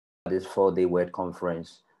this 4-day word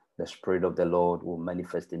conference, the Spirit of the Lord will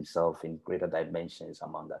manifest himself in greater dimensions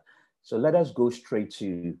among that. So let us go straight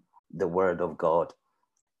to the word of God.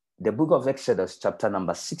 The book of Exodus, chapter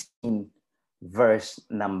number 16, verse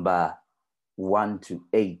number 1 to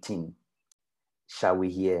 18. Shall we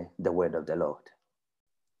hear the word of the Lord?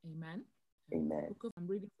 Amen. Amen. I'm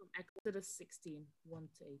reading from Exodus 16, 1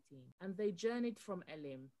 to 18. And they journeyed from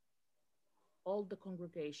Elim. All the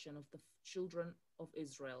congregation of the children of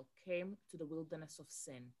Israel came to the wilderness of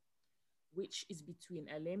Sin, which is between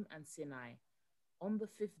Elim and Sinai, on the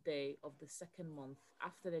 5th day of the 2nd month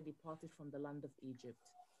after they departed from the land of Egypt.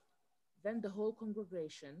 Then the whole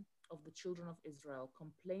congregation of the children of Israel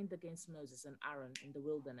complained against Moses and Aaron in the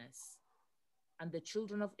wilderness. And the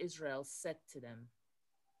children of Israel said to them,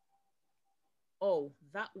 "Oh,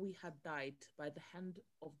 that we had died by the hand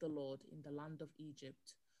of the Lord in the land of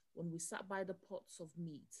Egypt, when we sat by the pots of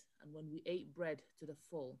meat, and when we ate bread to the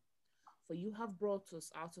full. For you have brought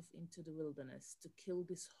us out of into the wilderness to kill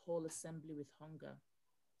this whole assembly with hunger."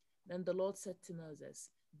 Then the Lord said to Moses,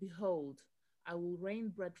 "Behold, I will rain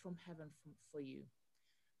bread from heaven for you,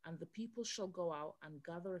 and the people shall go out and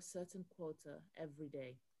gather a certain quota every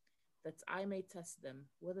day, that I may test them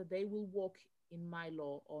whether they will walk in my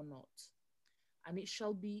law or not. And it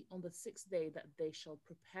shall be on the 6th day that they shall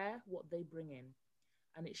prepare what they bring in,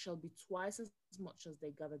 and it shall be twice as much as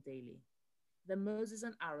they gather daily." Then Moses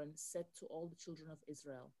and Aaron said to all the children of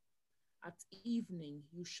Israel, "At evening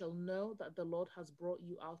you shall know that the Lord has brought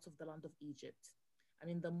you out of the land of Egypt. And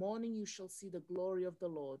in the morning you shall see the glory of the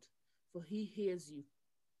Lord, for he hears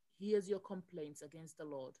your complaints against the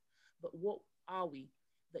Lord. But what are we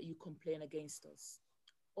that you complain against us?"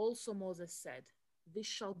 Also Moses said, "This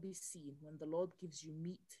shall be seen when the Lord gives you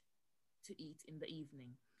meat to eat in the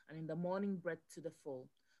evening, and in the morning bread to the full.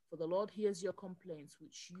 For the Lord hears your complaints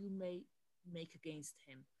which you may make against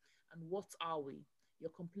him. And what are we? Your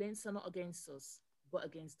complaints are not against us, but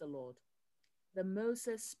against the Lord." Then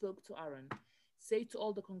Moses spoke to Aaron, "Say to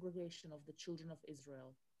all the congregation of the children of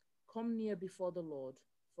Israel, come near before the Lord,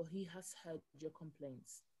 for he has heard your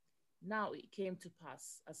complaints." Now it came to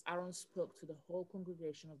pass, as Aaron spoke to the whole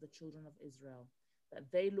congregation of the children of Israel, that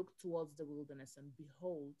they looked towards the wilderness, and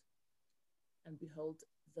behold,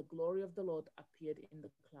 the glory of the Lord appeared in the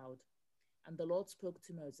cloud. And the Lord spoke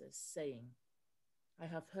to Moses, saying, "I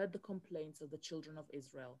have heard the complaints of the children of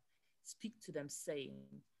Israel. Speak to them,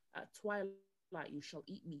 saying, At twilight you shall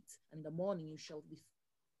eat meat, and in the morning you shall be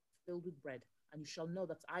filled with bread, and you shall know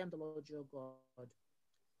that I am the Lord your God."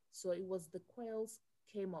 So it was, the quails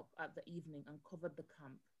came up at the evening and covered the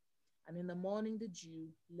camp. And in the morning the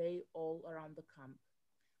dew lay all around the camp.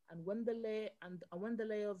 And when the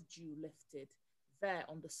layer of dew lifted, there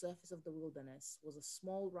on the surface of the wilderness was a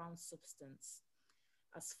small round substance,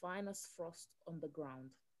 as fine as frost on the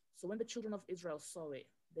ground. So when the children of Israel saw it,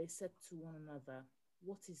 they said to one another,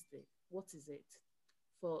 "What is it? What is it?"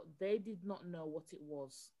 For they did not know what it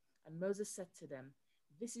was. And Moses said to them,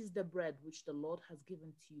 "This is the bread which the Lord has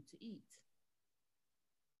given to you to eat.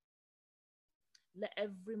 Let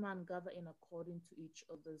every man gather in according to each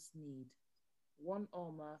other's need, 1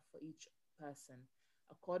 omer for each person.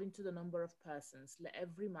 According to the number of persons, let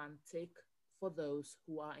every man take for those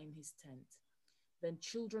who are in his tent." Then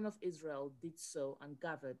children of Israel did so and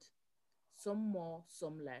gathered, some more,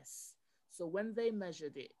 some less. So when they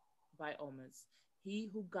measured it by omers, he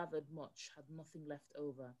who gathered much had nothing left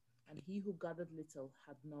over, and he who gathered little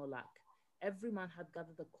had no lack. Every man had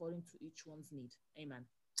gathered according to each one's need. Amen.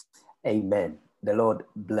 Amen. The Lord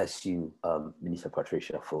bless you, Minister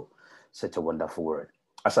Patricia, for such a wonderful word.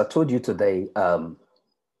 As I told you today,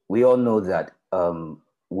 we all know that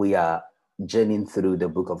we are journeying through the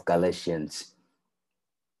book of Galatians,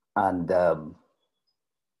 and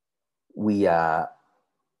we are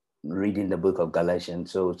reading the book of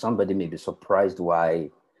Galatians. So somebody may be surprised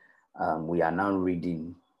why we are now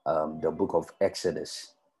reading the book of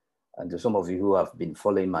Exodus. And to some of you who have been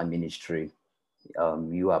following my ministry,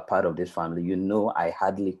 you are part of this family. You know I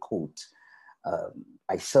hardly quote.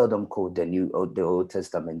 I seldom quote the Old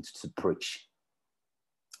Testament to preach.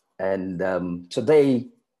 And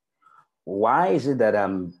today, why is it that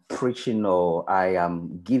I'm preaching or I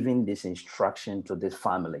am giving this instruction to this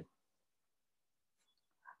family?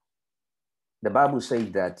 The Bible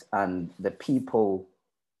says that, and the people,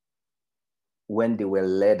 when they were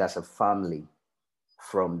led as a family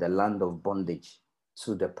from the land of bondage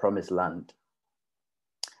to the promised land,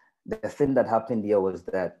 the thing that happened here was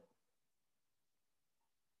that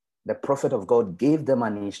the prophet of God gave them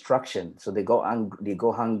an instruction. So they go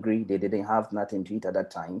hungry. They didn't have nothing to eat at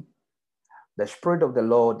that time. The Spirit of the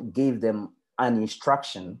Lord gave them an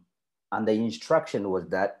instruction. And the instruction was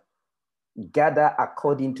that gather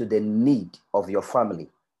according to the need of your family.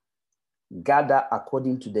 Gather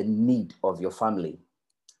according to the need of your family.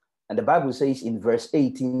 And the Bible says in verse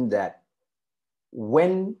 18 that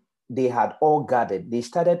when they had all gathered, they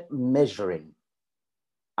started measuring.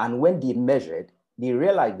 And when they measured, they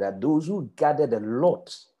realized that those who gathered a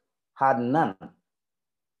lot had none.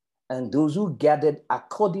 And those who gathered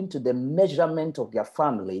according to the measurement of their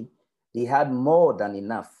family, they had more than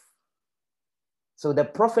enough. So the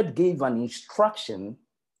prophet gave an instruction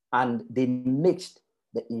and they mixed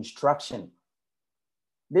the instruction.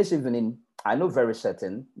 This evening, I know very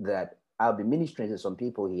certain that I'll be ministering to some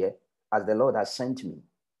people here as the Lord has sent me.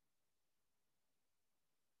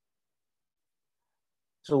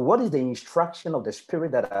 So what is the instruction of the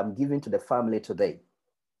Spirit that I'm giving to the family today?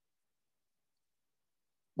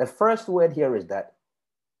 The first word here is that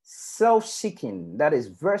self-seeking, that is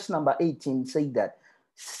verse number 18, say that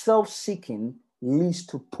self-seeking leads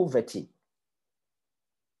to poverty.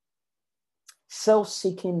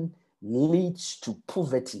 Self-seeking leads to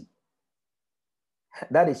poverty.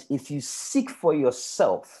 That is, if you seek for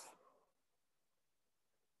yourself,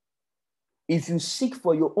 if you seek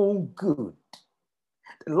for your own good,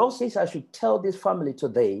 the Lord says I should tell this family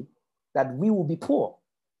today that we will be poor.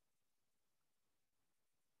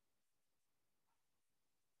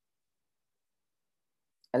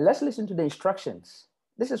 And let's listen to the instructions.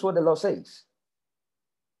 This is what the Lord says.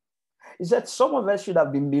 He said some of us should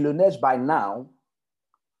have been millionaires by now,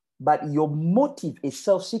 but your motive is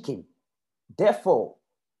self-seeking. Therefore,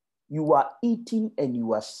 you are eating and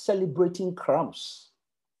you are celebrating crumbs.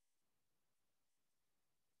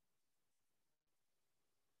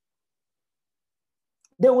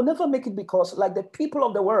 They will never make it because, like the people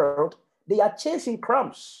of the world, they are chasing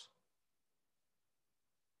crumbs.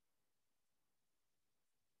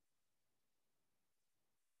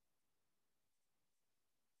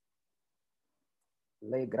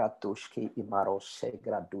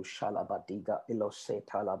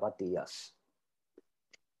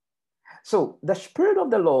 So the Spirit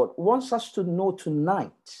of the Lord wants us to know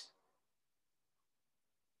tonight.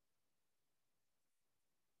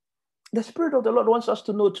 The Spirit of the Lord wants us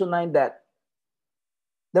to know tonight that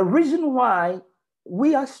the reason why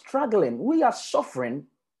we are struggling, we are suffering,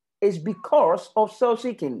 is because of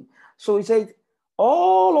self-seeking. So he said,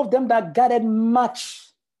 all of them that gathered much,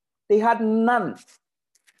 they had none.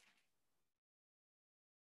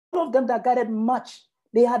 All of them that gathered much,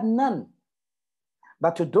 they had none.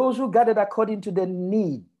 But to those who gathered according to the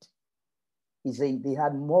need, he said they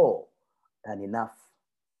had more than enough.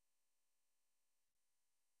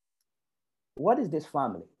 What is this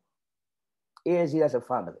family? ASG as a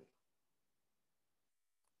family.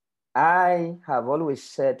 I have always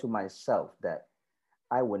said to myself that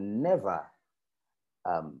I will never,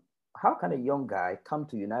 how can a young guy come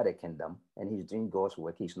to United Kingdom and he's doing God's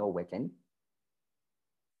work, he's not working,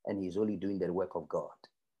 and he's only doing the work of God?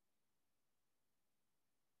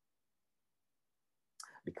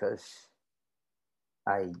 Because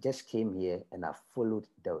I just came here and I followed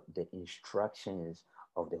the instructions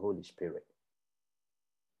of the Holy Spirit.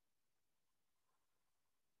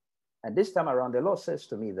 And this time around, the Lord says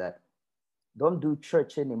to me that don't do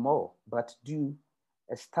church anymore, but do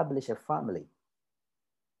establish a family.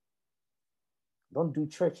 Don't do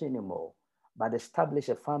church anymore, but establish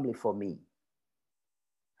a family for me.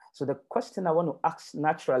 So the question I want to ask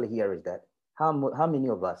naturally here is that how many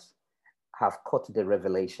of us have caught the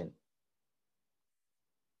revelation?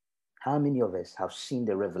 How many of us have seen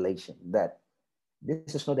the revelation that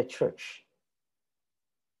this is not a church?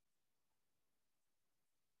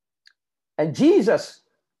 And Jesus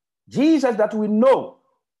that we know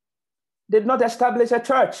did not establish a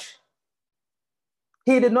church.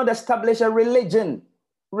 He did not establish a religion.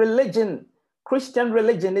 Christian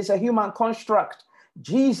religion is a human construct.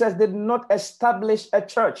 Jesus did not establish a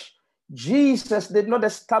church. Jesus did not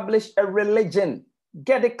establish a religion.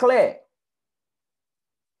 Get it clear.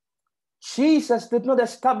 Jesus did not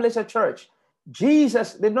establish a church.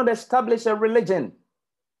 Jesus did not establish a religion.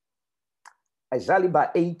 Exactly by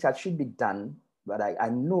 8, that should be done, but I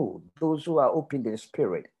know those who are open in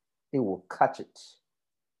spirit, they will catch it.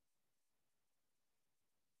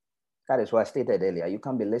 That is what I stated earlier. You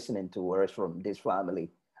can't be listening to words from this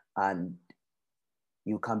family and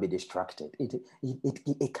you can't be distracted.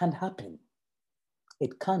 It can't happen.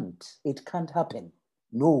 It can't happen.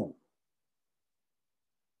 No.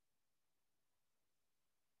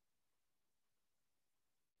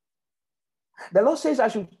 The Lord says I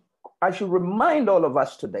should remind all of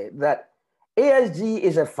us today that ASG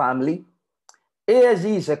is a family.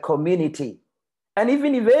 ASG is a community. And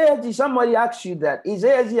even if ASG, somebody asks you that, is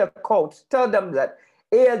ASG a cult? Tell them that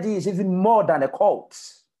ALD is even more than a cult.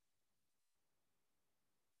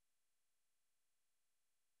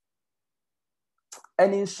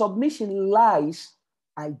 And in submission lies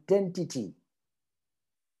identity.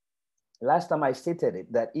 Last time I stated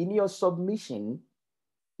it, that in your submission,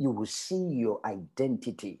 you will see your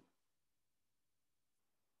identity.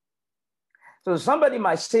 So somebody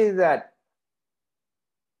might say that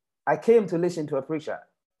I came to listen to a preacher.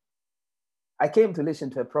 I came to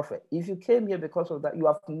listen to a prophet. If you came here because of that, you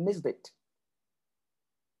have missed it.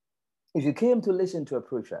 If you came to listen to a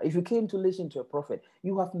preacher, if you came to listen to a prophet,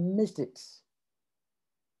 you have missed it.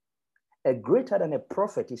 A greater than a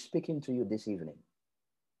prophet is speaking to you this evening.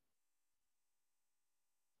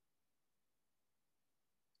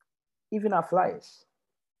 Even our flyers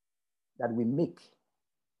that we make.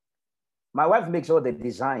 My wife makes all the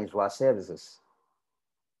designs for our services.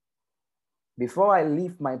 Before I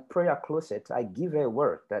leave my prayer closet, I give her a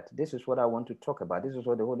word that this is what I want to talk about. This is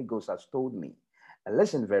what the Holy Ghost has told me. And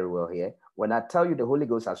listen very well here. When I tell you the Holy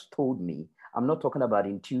Ghost has told me, I'm not talking about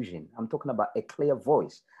intuition. I'm talking about a clear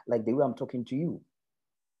voice, like the way I'm talking to you.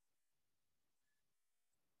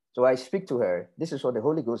 So I speak to her. This is what the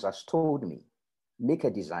Holy Ghost has told me. Make a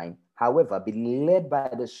design. However, be led by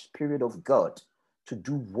the Spirit of God to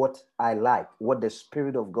do what I like, what the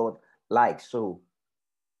Spirit of God likes. So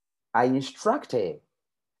I instruct her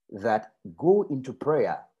that go into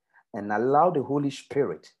prayer and allow the Holy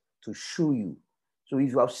Spirit to show you. So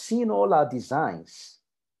if you have seen all our designs,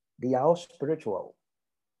 they are all spiritual.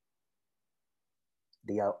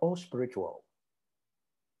 They are all spiritual.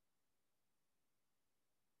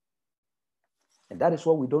 And that is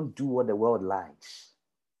why we don't do what the world likes.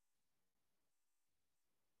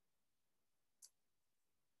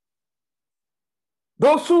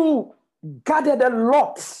 Those who gathered a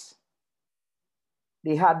lot,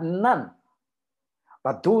 they had none.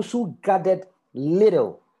 But those who gathered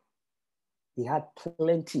little, they had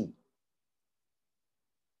plenty.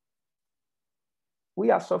 We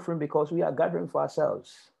are suffering because we are gathering for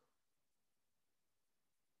ourselves.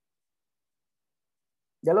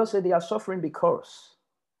 The Lord said they are suffering because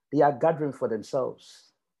they are gathering for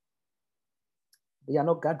themselves. They are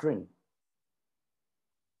not gathering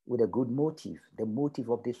with a good motive, the motive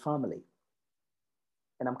of this family.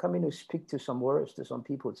 And I'm coming to speak to some words to some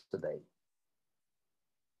people today.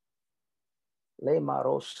 Le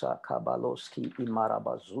marosa kabaloski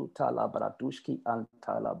imarabazuta labraduski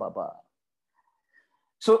antalababa.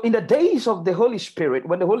 So in the days of the Holy Spirit,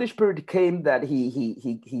 when the Holy Spirit came, that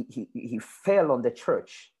he fell on the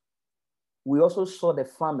church, we also saw the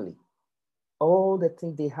family. All the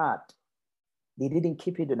things they had, they didn't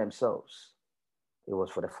keep it to themselves. It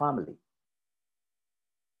was for the family.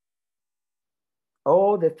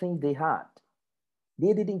 All the things they had,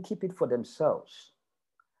 they didn't keep it for themselves.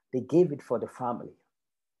 They gave it for the family.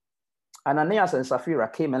 Ananias and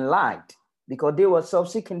Sapphira came and lied because they were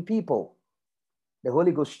self-seeking people. The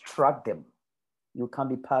Holy Ghost struck them. You can't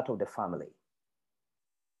be part of the family.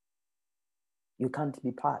 You can't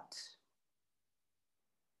be part.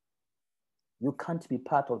 You can't be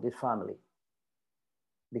part of this family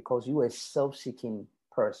because you are a self-seeking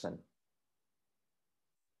person.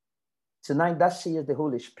 Tonight, that says the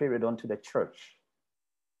Holy Spirit unto the church.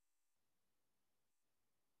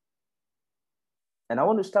 And I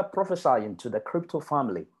want to start prophesying to the crypto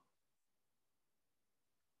family.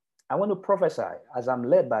 I want to prophesy as I'm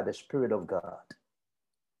led by the Spirit of God.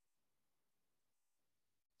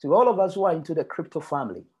 To all of us who are into the crypto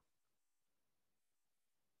family,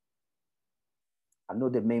 I know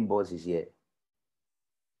the main boss is here.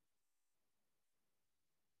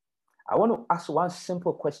 I want to ask one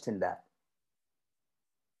simple question that,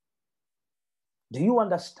 do you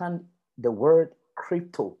understand the word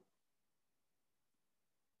crypto?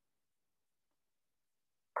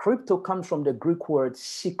 Crypto comes from the Greek word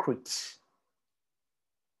secret.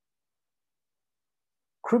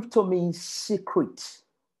 Crypto means secret.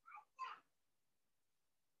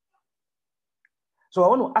 So I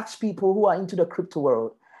want to ask people who are into the crypto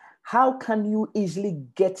world, how can you easily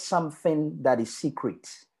get something that is secret?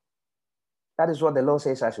 That is what the Lord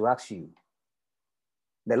says I should ask you.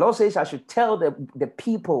 The Lord says I should tell the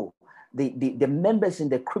people, the members in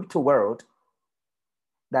the crypto world,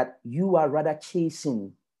 that you are rather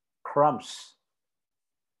chasing crumbs.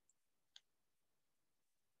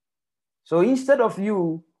 So instead of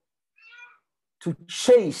you to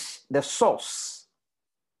chase the source,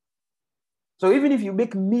 so even if you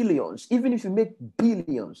make millions, even if you make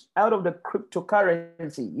billions out of the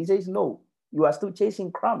cryptocurrency, he says, no, you are still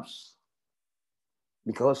chasing crumbs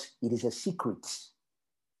because it is a secret.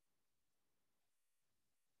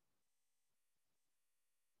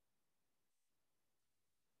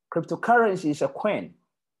 Cryptocurrency is a coin.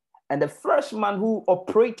 And the first man who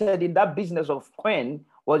operated in that business of coin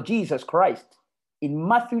was Jesus Christ. In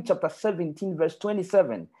Matthew chapter 17, verse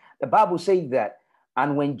 27, the Bible says that,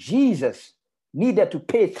 and when Jesus needed to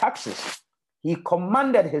pay taxes, he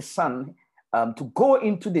commanded his son to go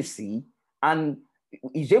into the sea, and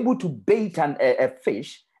he's able to bait a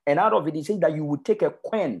fish, and out of it, he said that you would take a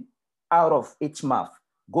coin out of its mouth,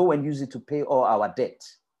 go and use it to pay all our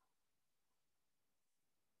debts.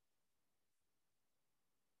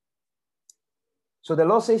 So the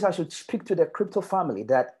Lord says I should speak to the crypto family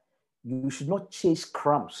that you should not chase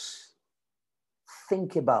crumbs.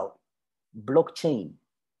 Think about blockchain.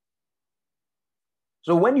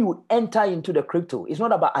 So when you enter into the crypto, it's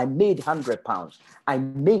not about I made £100, I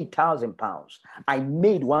made £1,000, I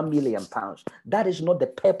made £1 million. That is not the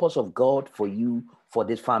purpose of God for you, for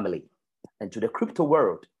this family. And to the crypto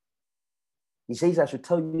world, he says I should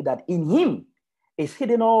tell you that in him is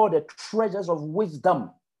hidden all the treasures of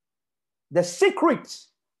wisdom. The secret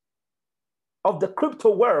of the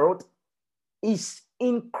crypto world is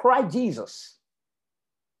in Christ Jesus.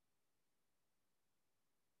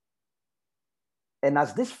 And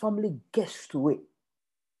as this family gets to it,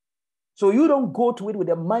 so you don't go to it with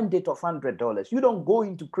a mandate of $100. You don't go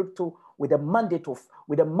into crypto with a mandate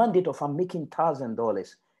of I'm making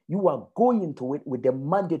 $1,000. You are going into it with the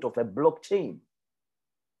mandate of a blockchain.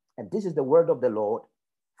 And this is the word of the Lord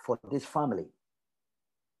for this family.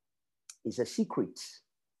 It's a secret.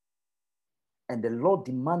 And the Lord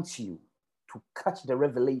demands you to catch the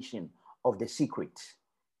revelation of the secret.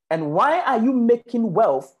 And why are you making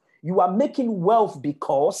wealth? You are making wealth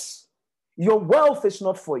because your wealth is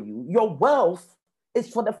not for you. Your wealth is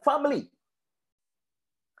for the family.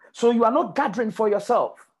 So you are not gathering for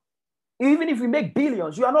yourself. Even if you make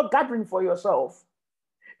billions, you are not gathering for yourself.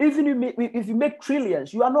 Even if you make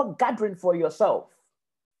trillions, you are not gathering for yourself.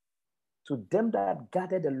 To them that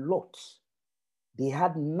gathered a lot, they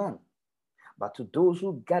had none. But to those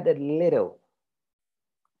who gathered little.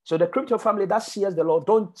 So the crypto family that sees the Lord,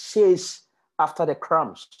 don't chase after the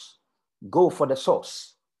crumbs. Go for the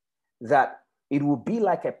source. That it will be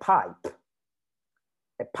like a pipe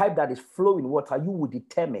that is flowing water, you will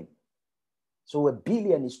determine. So $1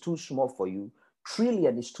 billion is too small for you. $1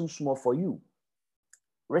 trillion is too small for you.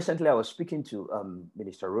 Recently, I was speaking to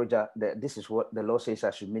Minister Roger. This is what the Lord says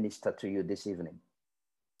I should minister to you this evening.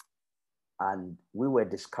 And we were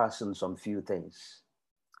discussing some few things.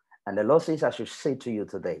 And the Lord says I should say to you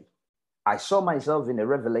today, I saw myself in a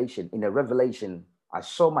revelation. I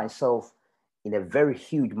saw myself in a very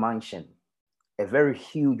huge mansion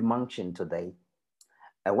today.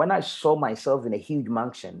 And when I saw myself in a huge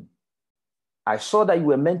mansion, I saw that you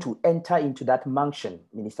were meant to enter into that mansion,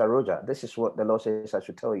 Minister Roger. This is what the Lord says I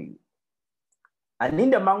should tell you. And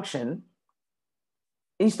in the mansion,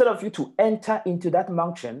 instead of you to enter into that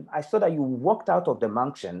mansion, I saw that you walked out of the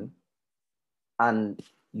mansion and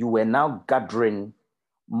you were now gathering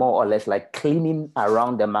more or less like cleaning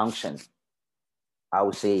around the mansion. I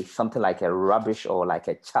would say something like a rubbish or like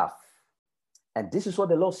a chaff. And this is what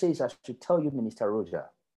the Lord says I should tell you, Minister Roger.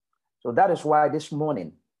 So that is why this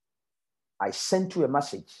morning I sent you a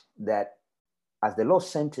message that as the Lord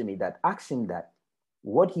sent to me, that asked him that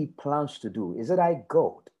what he plans to do. Is it I,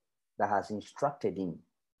 God, that has instructed him?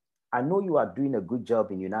 I know you are doing a good job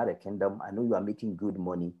in United Kingdom. I know you are making good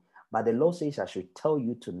money, but the Lord says I should tell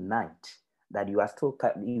you tonight that you are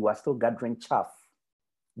still gathering chaff.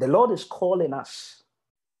 The Lord is calling us.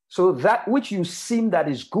 So that which you seem that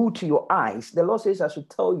is good to your eyes, the Lord says I should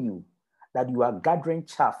tell you that you are gathering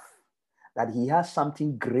chaff, that he has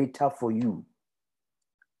something greater for you.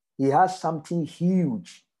 He has something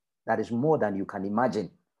huge that is more than you can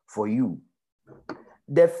imagine for you.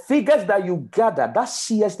 The figures that you gather, that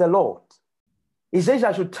sees the Lord. He says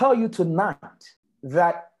I should tell you tonight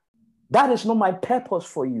that that is not my purpose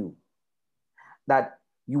for you. That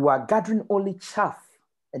you are gathering only chaff.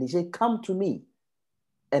 And he said, come to me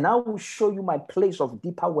and I will show you my place of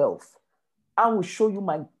deeper wealth. I will show you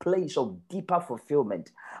my place of deeper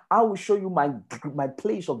fulfillment. I will show you my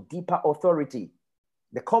place of deeper authority.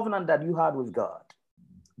 The covenant that you had with God.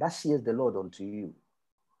 That says the Lord unto you.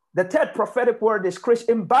 The third prophetic word is Chris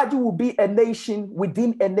Mbadi will be a nation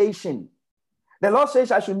within a nation. The Lord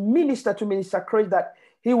says I should minister to Minister Chris that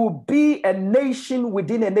he will be a nation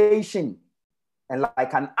within a nation. And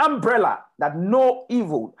like an umbrella that no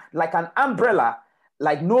evil, like an umbrella,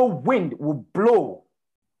 like no wind will blow.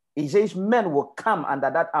 He says men will come under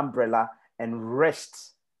that umbrella and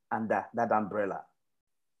rest under that umbrella.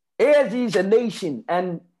 ASG is a nation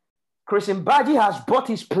and Chris Mbadi has bought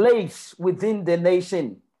his place within the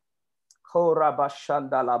nation.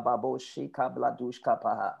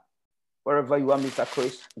 Wherever you are, Mr.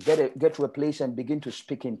 Chris, get to a place and begin to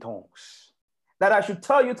speak in tongues. That I should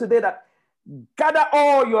tell you today that gather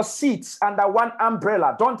all your seeds under one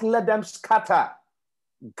umbrella. Don't let them scatter.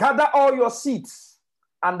 Gather all your seeds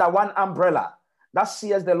under one umbrella. That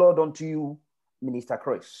says the Lord unto you, Minister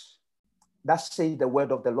Chris. That says the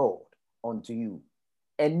word of the Lord unto you.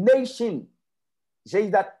 A nation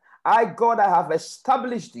says that I, God, I have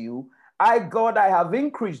established you. I, God, I have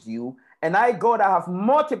increased you. And I, God, I have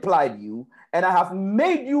multiplied you. And I have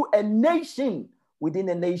made you a nation within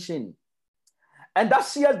a nation. And that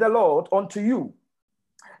says the Lord unto you.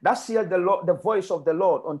 That says the Lord, the voice of the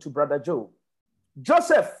Lord unto Brother Joe.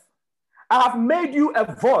 Joseph, I have made you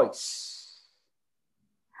a voice.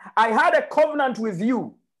 I had a covenant with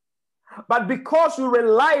you, but because you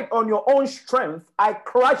relied on your own strength, I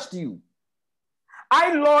crushed you.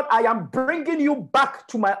 I, Lord, I am bringing you back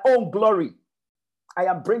to my own glory. I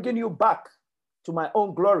am bringing you back to my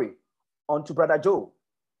own glory unto Brother Joe.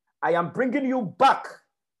 I am bringing you back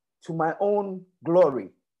to my own glory.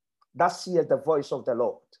 That's here the voice of the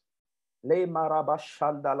Lord. Le maraba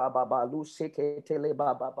shandala baba lu seketele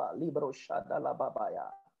baba libro shandala babaya.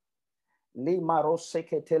 Li maro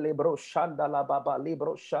seketele bro shandala baba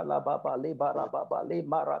libro shala baba libara baba li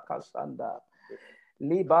marakasanda.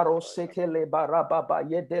 Li baro sekele barababa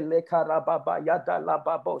yedele karababa yadala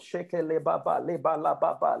babo shekele baba li bala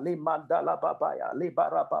baba li mandala babaya li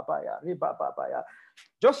barababaya li babaya.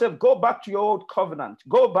 Joseph, go back to your old covenant.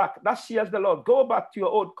 Go back. That says the Lord. Go back to your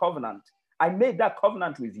old covenant. I made that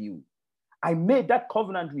covenant with you. I made that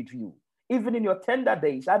covenant with you. Even in your tender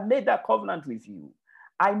days, I made that covenant with you.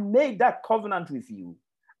 I made that covenant with you.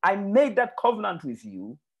 I made that covenant with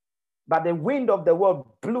you. But the wind of the world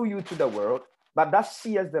blew you to the world. But that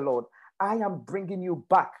says the Lord. I am bringing you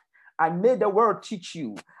back. I made the word teach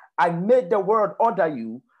you. I made the word order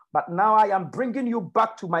you. But now I am bringing you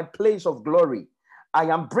back to my place of glory. I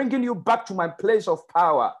am bringing you back to my place of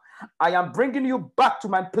power. I am bringing you back to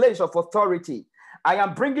my place of authority. I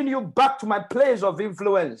am bringing you back to my place of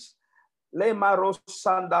influence. That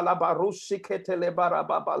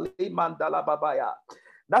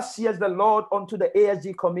says the Lord unto the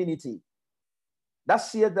ASG community. That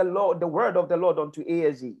says the Lord, the word of the Lord unto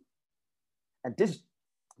ASG. And this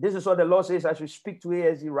is what the Lord says I should speak to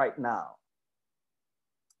ASG right now.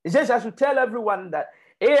 He says I should tell everyone that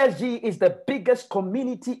ASG is the biggest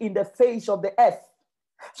community in the face of the earth.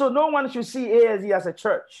 So no one should see ASG as a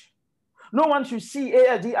church. No one should see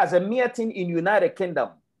ASG as a mere thing in United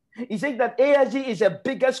Kingdom. He said that ASG is the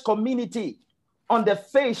biggest community on the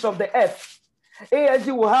face of the earth.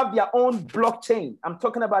 ASG will have their own blockchain. I'm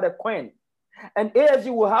talking about a coin. And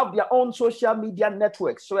ASG will have their own social media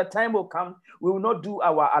networks. So a time will come, we will not do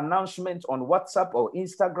our announcements on WhatsApp or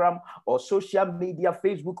Instagram or social media,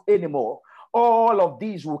 Facebook anymore. All of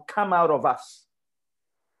these will come out of us.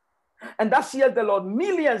 And that says the Lord,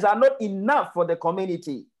 millions are not enough for the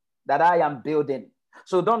community that I am building.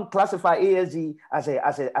 So don't classify ASG as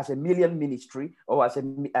a million ministry or as a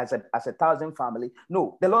 1,000 family.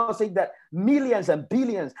 No, the Lord said that millions and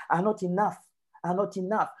billions are not enough. Are not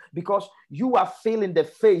enough because you are feeling the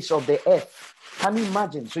face of the earth. Can you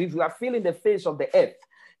imagine? So if you are feeling the face of the earth,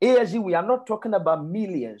 ASG, we are not talking about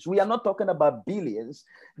millions. We are not talking about billions.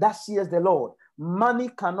 That says the Lord. Money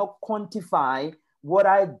cannot quantify what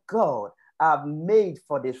I, God, have made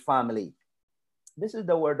for this family. This is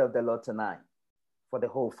the word of the Lord tonight for the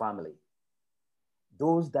whole family.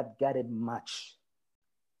 Those that get it much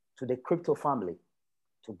to the crypto family,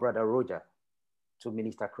 to Brother Roger, to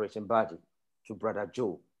Minister Christian Badi, to Brother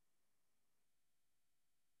Joe.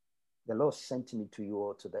 The Lord sent me to you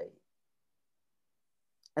all today.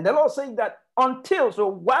 And the Lord saying that so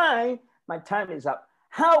why my time is up?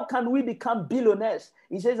 How can we become billionaires?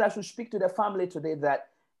 He says I should speak to the family today that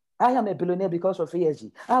I am a billionaire because of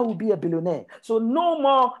ASG. I will be a billionaire. So no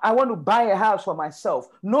more I want to buy a house for myself.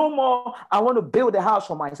 No more I want to build a house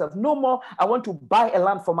for myself. No more I want to buy a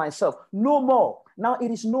land for myself. No more. Now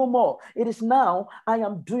it is no more. It is now I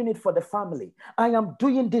am doing it for the family. I am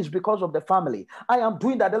doing this because of the family. I am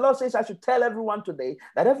doing that. The Lord says I should tell everyone today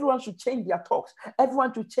that everyone should change their talks.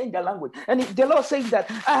 Everyone should change their language. And the Lord says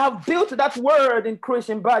that I have built that word in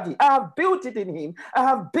Christian body. I have built it in him. I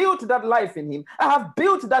have built that life in him. I have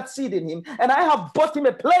built that seed in him. And I have bought him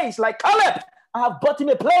a place like Caleb. I have bought him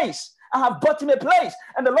a place. I have bought him a place.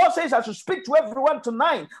 And the Lord says I should speak to everyone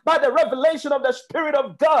tonight by the revelation of the Spirit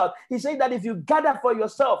of God. He said that if you gather for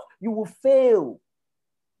yourself, you will fail.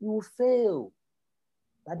 You will fail.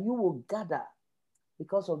 That you will gather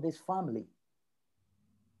because of this family.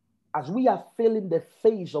 As we are filling the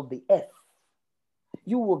face of the earth,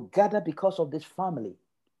 you will gather because of this family.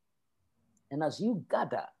 And as you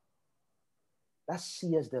gather, That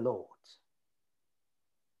says the Lord.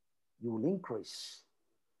 You will increase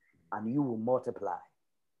and you will multiply.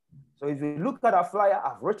 So if you look at our flyer,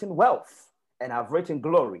 I've written wealth and I've written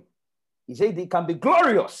glory. He said it can be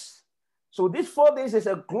glorious. So these 4 days is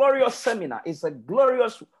a glorious seminar. It's a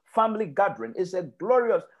glorious family gathering. It's a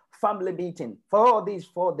glorious family meeting for all these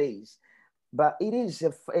 4 days. But it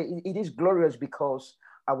is glorious because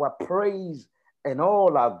our praise and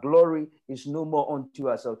all our glory is no more unto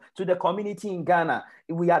ourselves. To the community in Ghana,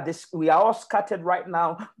 we are all scattered right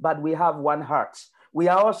now, but we have one heart. We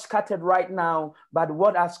are all scattered right now, but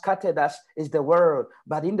what has scattered us is the world.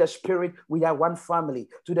 But in the spirit, we are one family.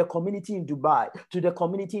 To the community in Dubai, to the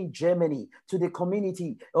community in Germany, to the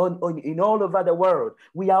community in all over the world,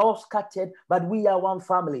 we are all scattered, but we are one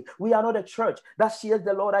family. We are not a church. That says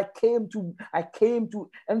the Lord. I came to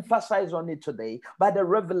emphasize on it today by the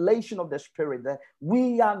revelation of the Spirit that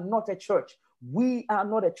we are not a church. We are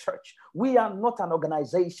not a church. We are not an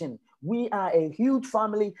organization. We are a huge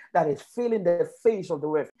family that is filling the face of the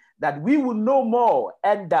earth, that we will no more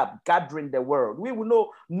end up gathering the world. We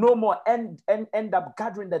will no more end up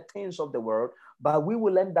gathering the things of the world, but we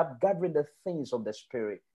will end up gathering the things of the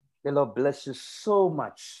Spirit. The Lord bless you so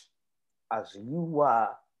much as you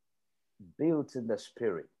are built in the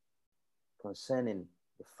Spirit concerning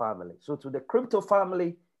the family. So to the crypto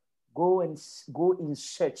family, go in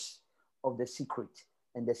search of the secret,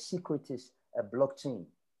 and the secret is a blockchain.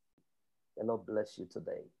 The Lord bless you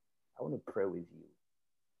today. I want to pray with you.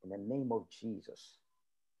 In the name of Jesus.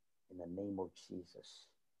 In the name of Jesus.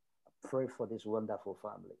 I pray for this wonderful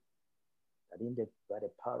family. That by the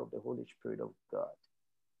power of the Holy Spirit of God,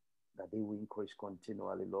 that they will increase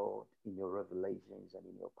continually, Lord, in your revelations and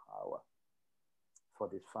in your power for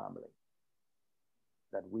this family.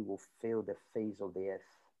 That we will fill the face of the earth.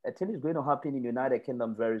 A thing is going to happen in the United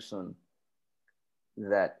Kingdom very soon.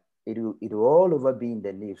 That it will all over be in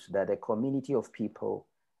the news that a community of people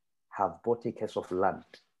have bought acres of land,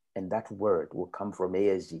 and that word will come from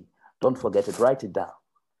ASG. Don't forget it, write it down.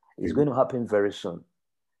 It's going to happen very soon.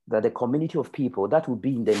 That a community of people, that will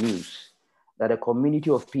be in the news, that a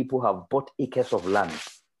community of people have bought acres of land.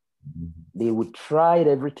 They would try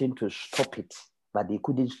everything to stop it, but they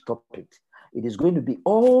couldn't stop it. It is going to be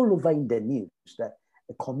all over in the news that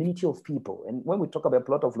a community of people, and when we talk about a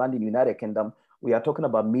plot of land in the United Kingdom, we are talking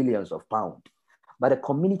about millions of pounds, but a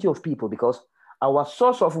community of people, because our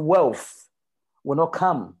source of wealth will not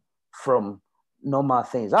come from normal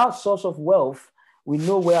things. Our source of wealth, we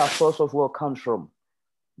know where our source of wealth comes from.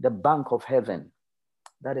 The bank of heaven.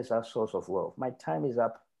 That is our source of wealth. My time is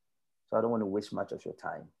up, so I don't want to waste much of your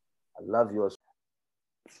time. I love yours.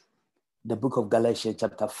 The book of Galatians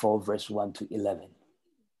chapter 4, verse 1 to 11.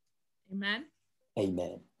 Amen.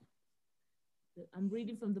 Amen. I'm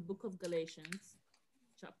reading from the book of Galatians,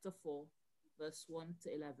 chapter 4, verse 1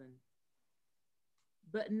 to 11.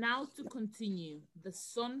 But now to continue, the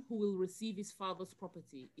son who will receive his father's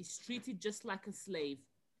property is treated just like a slave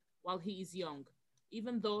while he is young,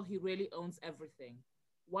 even though he really owns everything.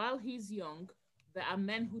 While he's young, there are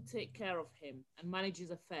men who take care of him and manage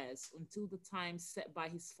his affairs until the time set by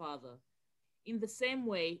his father. In the same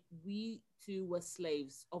way, we too were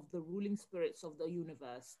slaves of the ruling spirits of the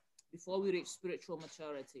universe before we reached spiritual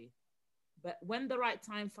maturity. But when the right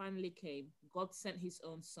time finally came, God sent his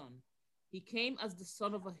own son. He came as the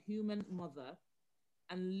son of a human mother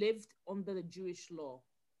and lived under the Jewish law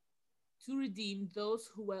to redeem those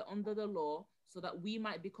who were under the law so that we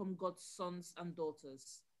might become God's sons and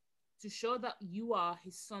daughters. To show that you are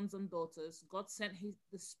his sons and daughters, God sent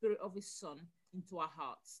the spirit of his son into our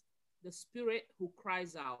hearts, the spirit who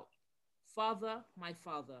cries out, "Father, my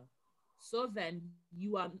Father." So then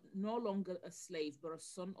you are no longer a slave, but a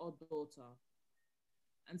son or daughter.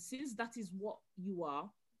 And since that is what you are,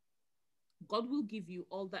 God will give you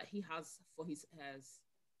all that he has for his heirs.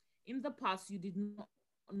 In the past, you did not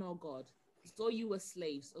know God, so you were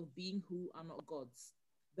slaves of being who are not God's.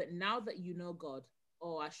 But now that you know God,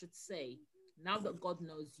 or I should say, now that God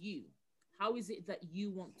knows you, how is it that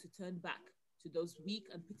you want to turn back to those weak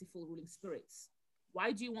and pitiful ruling spirits?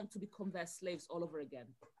 Why do you want to become their slaves all over again?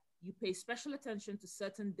 You pay special attention to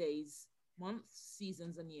certain days, months,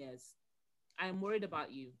 seasons, and years. I am worried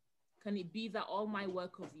about you. Can it be that all my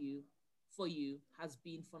work for you has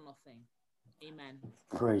been for nothing? Amen.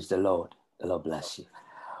 Praise the Lord. The Lord bless you.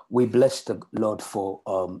 We bless the Lord for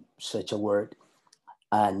such a word.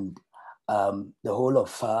 And the whole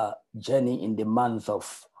of our journey in the month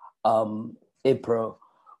of April,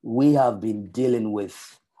 we have been dealing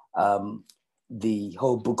with the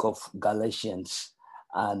whole book of Galatians.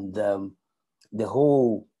 And the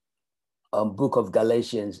whole book of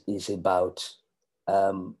Galatians is about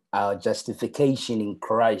our justification in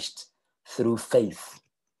Christ through faith.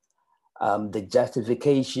 The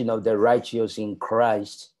justification of the righteous in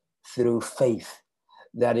Christ through faith.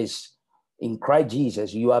 That is, in Christ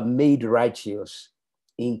Jesus, you are made righteous.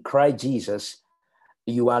 In Christ Jesus,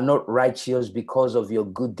 you are not righteous because of your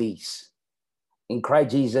good deeds. In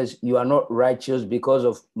Christ Jesus, you are not righteous because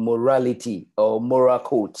of morality or moral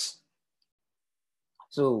codes.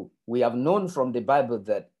 So we have known from the Bible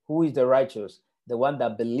that who is the righteous? The one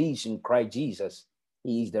that believes in Christ Jesus,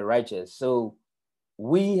 he is the righteous. So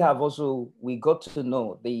we got to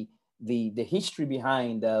know the history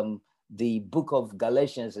behind the book of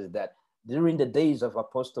Galatians is that during the days of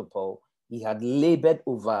Apostle Paul, he had labored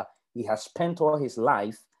over, he has spent all his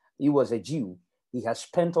life, he was a Jew, he has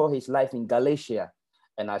spent all his life in Galatia.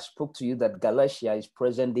 And I spoke to you that Galatia is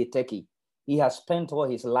present-day Turkey. He has spent all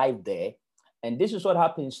his life there. And this is what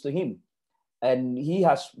happens to him. And he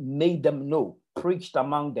has made them know, preached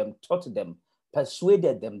among them, taught them,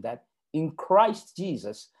 persuaded them that in Christ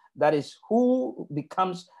Jesus, that is who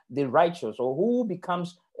becomes the righteous or who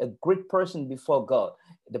becomes a great person before God,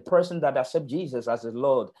 the person that accepts Jesus as the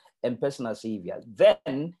Lord and personal Savior.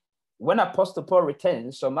 Then when Apostle Paul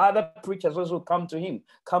returns, some other preachers also come to him,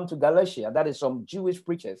 come to Galatia. That is, some Jewish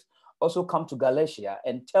preachers also come to Galatia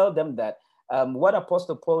and tell them that what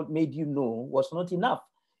Apostle Paul made you know was not enough.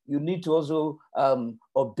 You need to also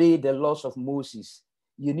obey the laws of Moses.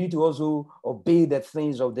 You need to also obey the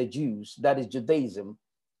things of the Jews, that is Judaism.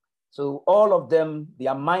 So all of them,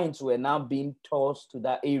 their minds were now being tossed to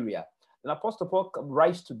that area. And Apostle Paul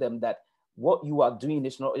writes to them that what you are doing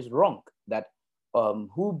is wrong, that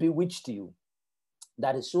who bewitched you,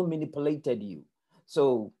 that is so manipulated you.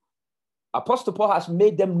 So Apostle Paul has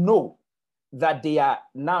made them know that they are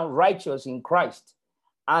now righteous in Christ.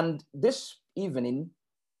 And this evening,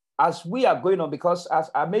 as we are going on, because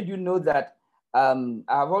as I made you know that,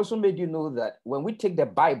 I've also made you know that when we take the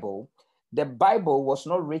Bible was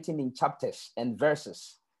not written in chapters and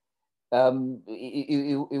verses.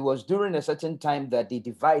 It was during a certain time that they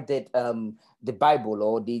divided the Bible,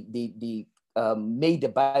 or they made the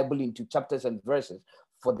Bible into chapters and verses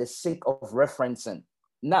for the sake of referencing.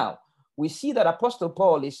 Now, we see that Apostle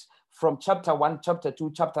Paul is from chapter 1, chapter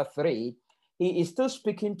 2, chapter 3. He is still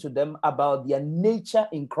speaking to them about their nature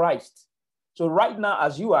in Christ. So right now,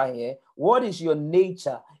 as you are here, what is your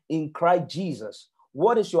nature in Christ Jesus?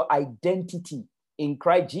 What is your identity in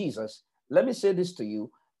Christ Jesus? Let me say this to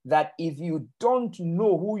you, that if you don't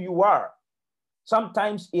know who you are,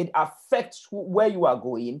 sometimes it affects where you are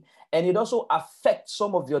going, and it also affects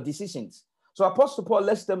some of your decisions. So Apostle Paul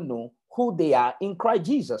lets them know who they are in Christ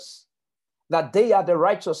Jesus, that they are the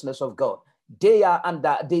righteousness of God. They are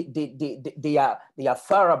under, they are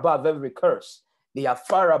far above every curse. They are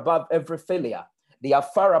far above every failure. They are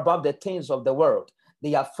far above the things of the world.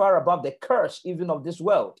 They are far above the curse even of this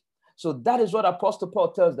world. So that is what Apostle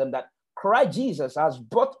Paul tells them, that Christ Jesus has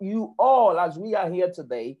bought you all, as we are here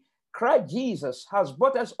today. Christ Jesus has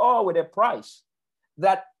bought us all with a price.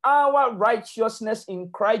 That our righteousness in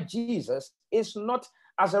Christ Jesus is not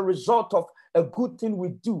as a result of a good thing we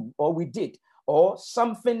do or we did, or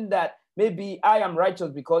something that maybe I am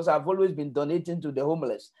righteous because I've always been donating to the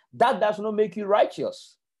homeless. That does not make you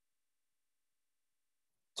righteous.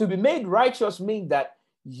 To be made righteous means that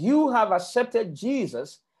you have accepted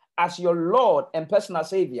Jesus as your Lord and personal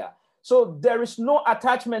Savior. So there is no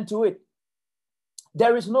attachment to it.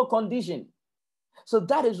 There is no condition. So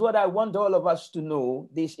that is what I want all of us to know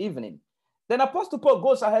this evening. Then Apostle Paul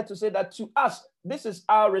goes ahead to say that to us, this is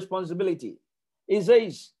our responsibility. He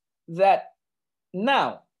says that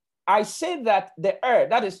now I say that the heir,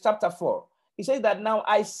 that is chapter 4. He says that now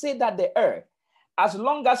I say that the heir, as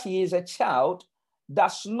long as he is a child,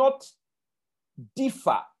 does not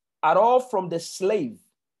differ at all from the slave,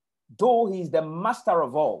 though he is the master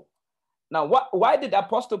of all. Now, why did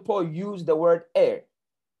Apostle Paul use the word heir?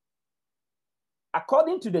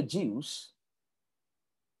 According to the Jews,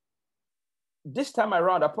 this time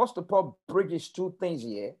around, Apostle Paul bridges two things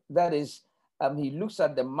here. That is, he looks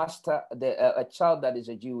at the master, a child that is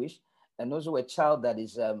a Jewish, and also a child that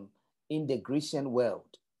is in the Grecian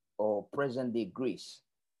world or present-day Greece.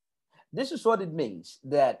 This is what it means,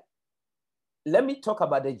 that let me talk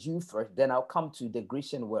about the Jew first, then I'll come to the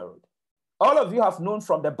Grecian world. All of you have known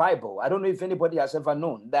from the Bible, I don't know if anybody has ever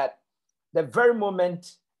known, that the very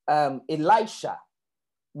moment Elijah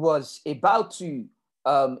was about to,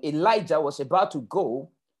 Elijah was about to go,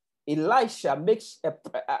 Elisha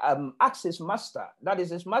asks his master, that is,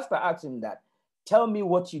 his master asks him that, tell me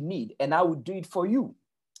what you need and I will do it for you.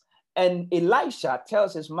 And Elisha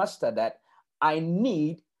tells his master that I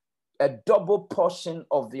need a double portion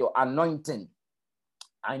of your anointing.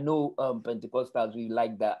 I know Pentecostals, we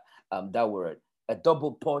like that word, a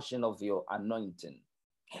double portion of your anointing.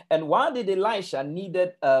 And why did Elisha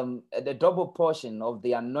needed the double portion of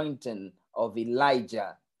the anointing of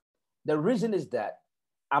Elijah? The reason is that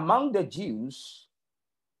among the Jews,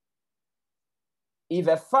 if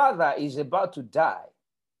a father is about to die,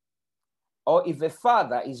 or if a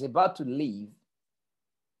father is about to leave,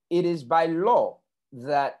 it is by law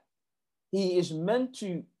that he is meant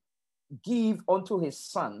to give unto his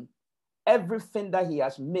son everything that he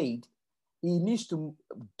has made. He needs to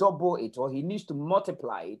double it, or he needs to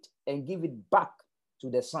multiply it and give it back to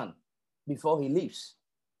the son before he leaves.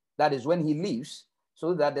 That is when he leaves,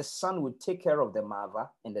 so that the son will take care of the mother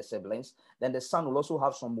and the siblings. Then the son will also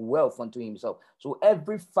have some wealth unto himself. So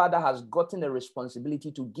every father has gotten a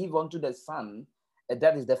responsibility to give unto the son,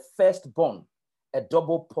 that is the firstborn, a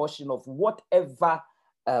double portion of whatever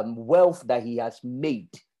wealth that he has made.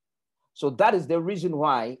 So that is the reason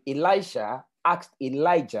why Elisha asked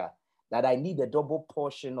Elijah that I need a double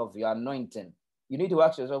portion of your anointing. You need to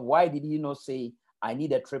ask yourself, why did he not say, I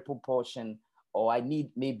need a triple portion, or I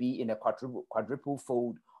need maybe in a quadruple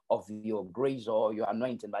fold of your grace or your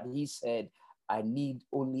anointing? But he said, I need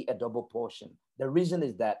only a double portion. The reason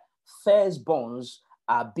is that firstborns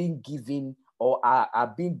are being given, or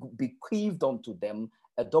are being bequeathed unto them,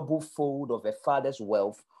 a double fold of a father's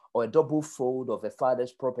wealth, or a double fold of a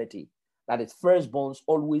father's property. That is, firstborns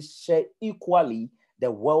always share equally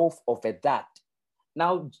the wealth of a dad.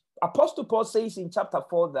 Now, Apostle Paul says in chapter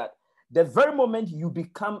 4 that the very moment you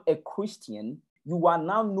become a Christian, you are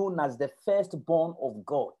now known as the firstborn of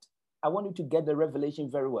God. I want you to get the revelation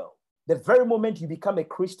very well. The very moment you become a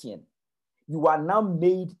Christian, you are now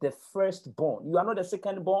made the firstborn. You are not the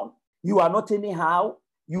secondborn. You are not anyhow.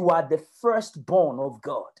 You are the firstborn of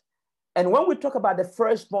God. And when we talk about the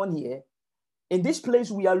firstborn here, in this place,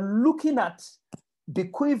 we are looking at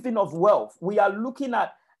bequeathing of wealth. We are looking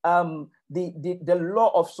at the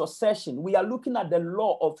law of succession. We are looking at the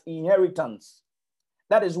law of inheritance.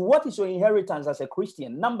 That is, what is your inheritance as a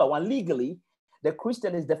Christian? Number one, legally, the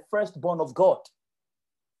Christian is the firstborn of God.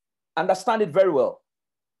 Understand it very well.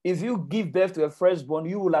 If you give birth to a firstborn,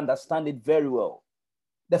 you will understand it very well.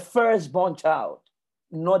 The firstborn child,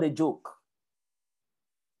 not a joke.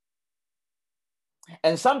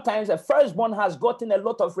 And sometimes a firstborn has gotten a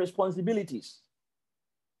lot of responsibilities.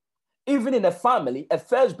 Even in a family, a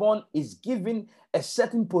firstborn is given a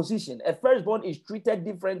certain position. A firstborn is treated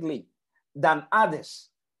differently than others,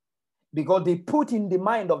 because they put in the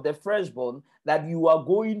mind of the firstborn that you are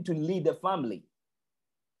going to lead the family.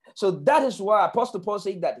 So that is why Apostle Paul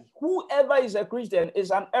said that whoever is a Christian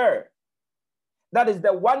is an heir. That is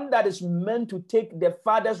the one that is meant to take the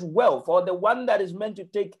father's wealth, or the one that is meant to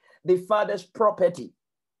take the father's property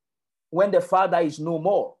when the father is no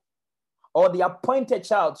more, or the appointed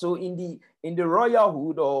child. So in the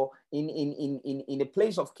royalhood, or in a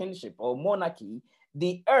place of kinship or monarchy,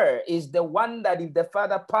 the heir is the one that if the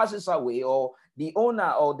father passes away, or the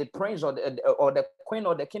owner or the prince or the queen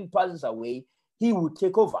or the king passes away, he will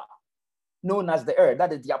take over, known as the heir.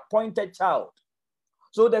 That is the appointed child.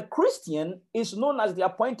 So the Christian is known as the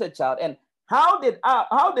appointed child. And how did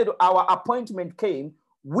our appointment came?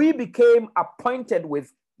 We became appointed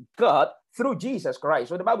with God through Jesus Christ.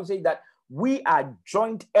 So the Bible says that we are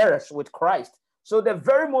joint heirs with Christ. So the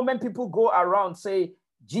very moment people go around say,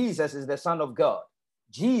 Jesus is the Son of God,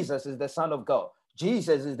 Jesus is the Son of God,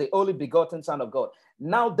 Jesus is the only begotten Son of God.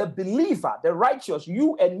 Now the believer, the righteous,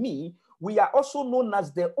 you and me, we are also known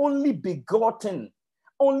as the only begotten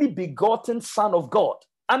Son of God.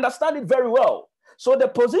 Understand it very well. So the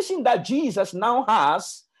position that Jesus now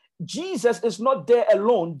has, Jesus is not there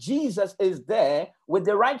alone. Jesus is there with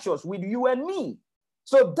the righteous, with you and me.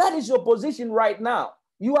 So that is your position right now.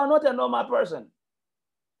 You are not a normal person.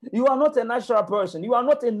 You are not a natural person. You are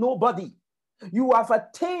not a nobody. You have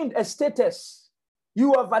attained a status.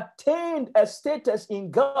 You have attained a status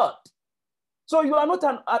in God. So you are not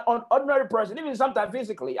an ordinary person, even sometimes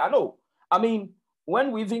physically. I know. I mean,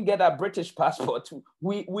 when we even get a British passport,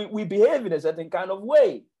 we behave in a certain kind of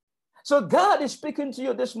way. So God is speaking to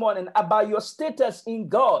you this morning about your status in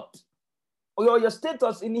God, or your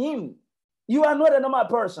status in Him. You are not a normal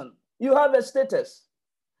person. You have a status.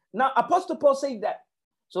 Now, Apostle Paul said that.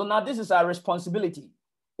 So now this is our responsibility.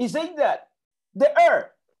 He said that the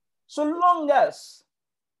heir, so long as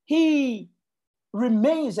he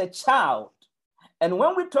remains a child. And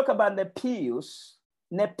when we talk about nepios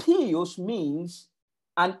means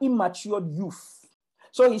an immature youth.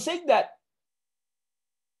 So he said that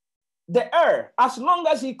the heir, as long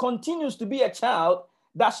as he continues to be a child,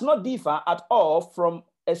 does not differ at all from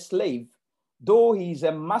a slave, though he is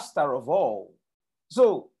a master of all.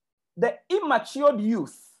 So the immature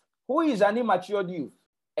youth, who is an immature youth?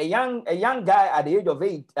 A young guy at the age of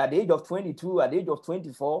 8, at the age of 22, at the age of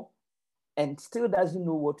 24, and still doesn't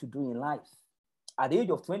know what to do in life. At the age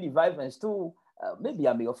of 25 and still, maybe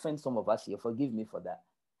I may offend some of us here, forgive me for that.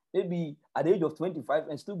 Maybe at the age of 25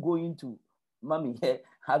 and still going to, mommy,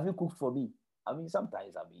 have you cooked for me? I mean,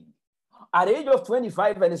 sometimes, at the age of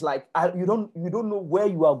 25 and it's like, you don't know where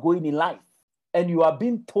you are going in life and you are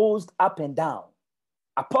being tossed up and down.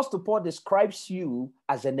 Apostle Paul describes you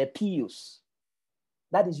as an epios.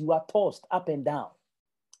 That is, you are tossed up and down.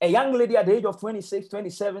 A young lady at the age of 26,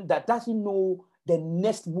 27 that doesn't know the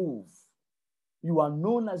next move. You are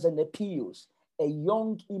known as an epios, a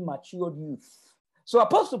young, immature youth. So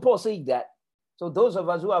Apostle Paul said that. So those of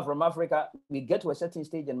us who are from Africa, we get to a certain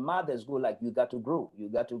stage and mothers go like, you got to grow. You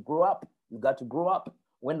got to grow up. You got to grow up.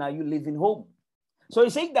 When are you leaving home? So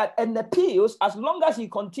he's saying that an epios, as long as he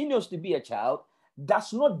continues to be a child,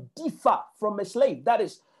 does not differ from a slave. That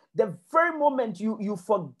is, the very moment you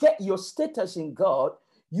forget your status in God,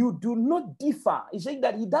 you do not differ. He's saying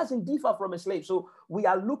that he doesn't differ from a slave. So we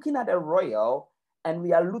are looking at a royal and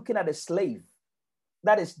we are looking at a slave.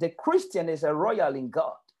 That is, the Christian is a royal in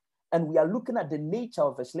God. And we are looking at the nature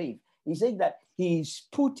of a slave. He's saying that he is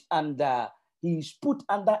put under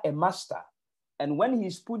a master. And when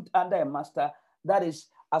he's put under a master, that is,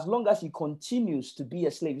 as long as he continues to be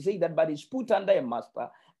a slave. He's saying that, but he's put under a master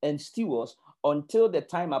and stewards until the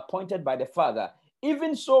time appointed by the Father.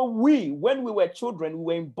 Even so, when we were children, we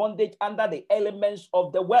were in bondage under the elements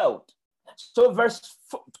of the world. So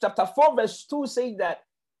chapter 4, verse 2 says that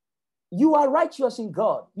you are righteous in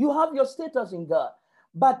God. You have your status in God.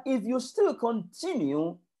 But if you still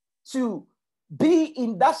continue to be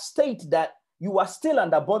in that state that you are still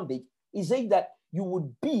under bondage, he says that you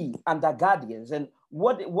would be under guardians. And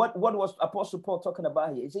what was Apostle Paul talking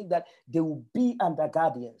about here? He said that they will be under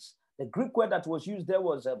guardians. The Greek word that was used there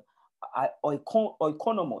was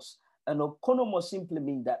oikonomos. And oikonomos simply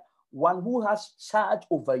means that one who has charge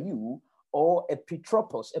over you, or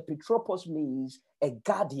epitropos. Epitropos means a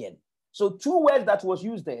guardian. So two words that was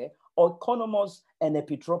used there, oikonomos and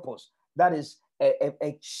epitropos. That is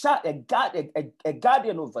a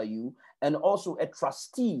guardian over you and also a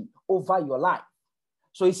trustee over your life.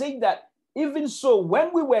 So he's saying that even so,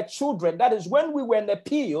 when we were children, that is when we were in the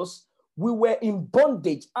epios, we were in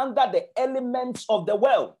bondage under the elements of the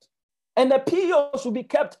world. And the epios will be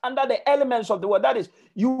kept under the elements of the world. That is,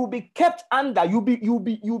 you will be kept under, you'll be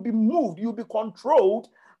moved, you'll be controlled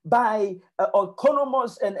by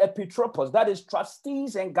oikonomos and epitropos. That is,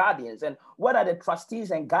 trustees and guardians. And what are the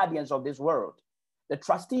trustees and guardians of this world? The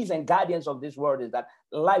trustees and guardians of this world is that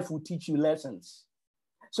life will teach you lessons.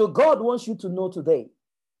 So God wants you to know today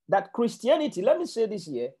that Christianity, let me say this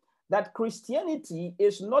here, that Christianity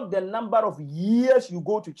is not the number of years you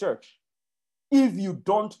go to church. If you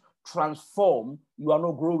don't transform, you are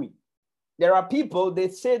not growing. There are people, they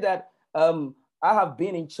say that I have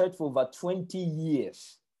been in church for over 20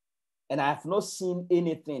 years and I have not seen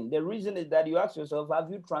anything. The reason is that you ask yourself,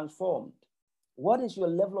 have you transformed? What is your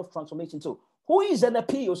level of transformation? So who is an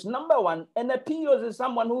epios? Number one, an epios is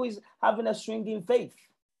someone who is having a swinging faith.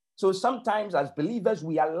 So sometimes as believers,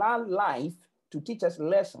 we allow life to teach us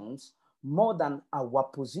lessons more than our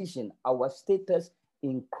position, our status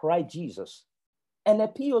in Christ Jesus. And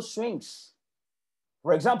epios swings.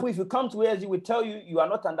 For example, if you come to ASG, we tell you you are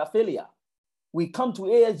not under failure. We come to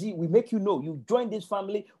ASG, we make you know, you join this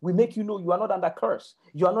family, we make you know you are not under curse.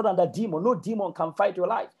 You are not under demon. No demon can fight your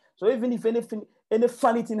life. So even if any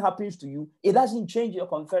funny thing happens to you, it doesn't change your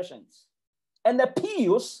confessions. And the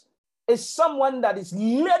epios is someone that is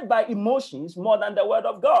led by emotions more than the word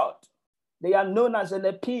of God. They are known as an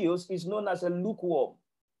epios, is known as a lukewarm.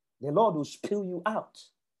 The Lord will spill you out.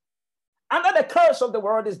 Under the curse of the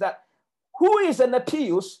world is that who is an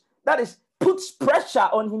epios, that is, puts pressure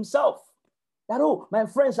on himself. That, oh, my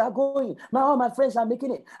friends are going. Now my friends are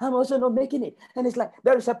making it. I'm also not making it. And it's like,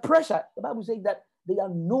 there is a pressure. The Bible says that they are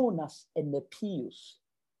known as an epios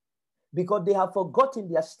because they have forgotten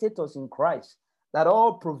their status in Christ, that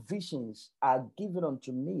all provisions are given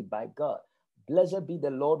unto me by God. Blessed be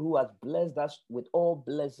the Lord who has blessed us with all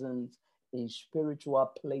blessings in spiritual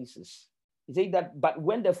places. He said that, but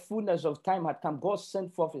when the fullness of time had come, God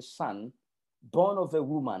sent forth his son, born of a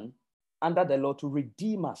woman, under the law, to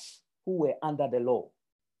redeem us who were under the law.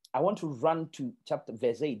 I want to run to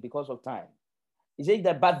verse 8 because of time. He said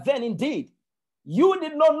that, but then indeed, you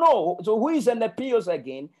did not know. So who is an epios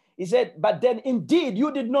again? He said, but then indeed,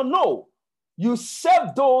 you did not know. You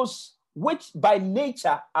serve those which by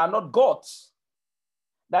nature are not gods.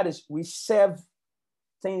 That is, we serve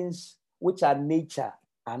things which are nature,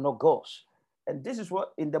 are not gods. And this is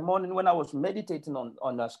what, in the morning when I was meditating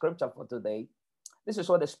on the scripture for today, this is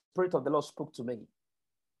what the Spirit of the Lord spoke to me.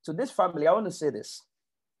 To this family, I want to say this,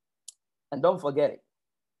 and don't forget it,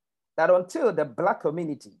 that until the Black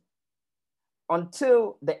community,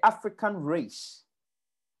 until the African race,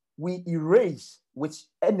 we erase with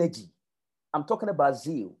energy, I'm talking about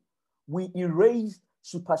zeal, we erase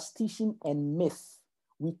superstition and myth,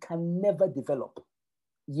 we can never develop.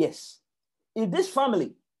 Yes. If this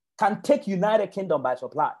family can take United Kingdom by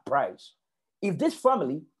surprise, if this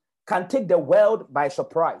family can take the world by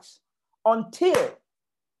surprise, until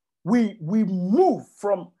we move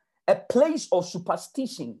from a place of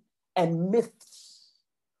superstition and myths,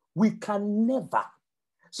 we can never.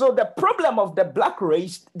 So the problem of the Black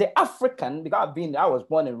race, the African, because I was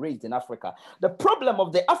born and raised in Africa, the problem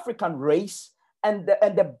of the African race and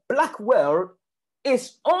the Black world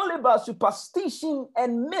is only about superstition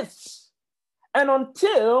and myths. And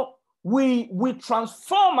until we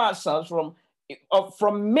transform ourselves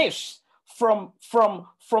from myths, from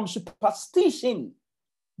superstition,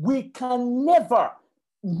 we can never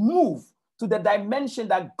move to the dimension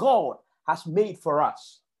that God has made for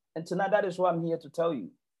us. And tonight, that is why I'm here to tell you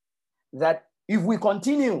that if we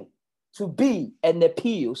continue to be an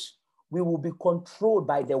appeals, we will be controlled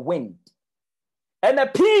by the wind. An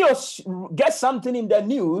appeals gets something in the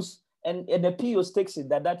news, and an appeals takes it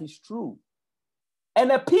that is true.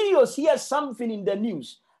 An appeals hears something in the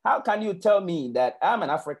news. How can you tell me that I'm an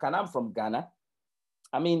African, I'm from Ghana?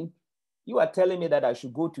 I mean, you are telling me that I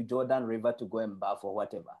should go to Jordan River to go and bath or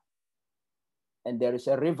whatever. And there is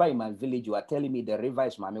a river in my village. You are telling me the river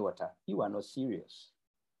is Mami water. You are not serious.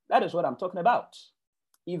 That is what I'm talking about.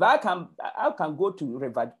 If I can go to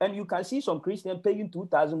River, and you can see some Christian paying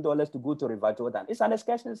 $2,000 to go to River Jordan. It's an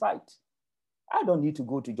excursion site. I don't need to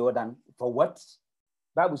go to Jordan for what?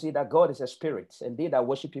 Bible says that God is a spirit, and they that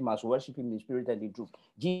worship him must worship him in spirit and in truth.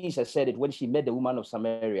 Jesus said it when she met the woman of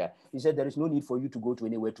Samaria. He said, there is no need for you to go to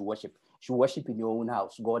anywhere to worship. You should worship in your own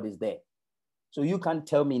house. God is there. So you can't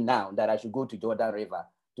tell me now that I should go to Jordan River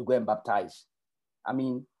to go and baptize. I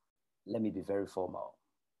mean, let me be very formal.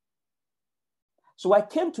 So I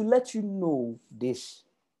came to let you know this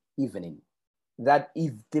evening that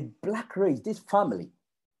if the Black race, this family,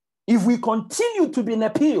 if we continue to be in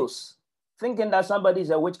appeals, thinking that somebody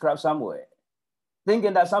is a witchcraft somewhere,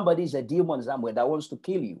 thinking that somebody is a demon somewhere that wants to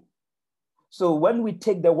kill you. So when we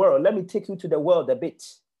take the world, let me take you to the world a bit.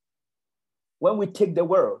 When we take the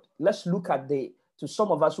world, let's look at to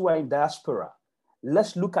some of us who are in diaspora,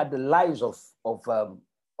 let's look at the lives of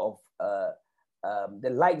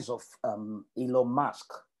Elon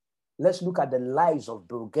Musk. Let's look at the lives of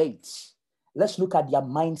Bill Gates. Let's look at their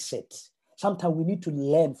mindset. Sometimes we need to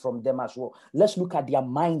learn from them as well. Let's look at their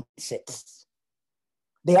mindsets.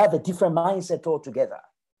 They have a different mindset altogether.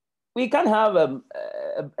 We can't have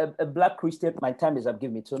a Black Christian. My time is up.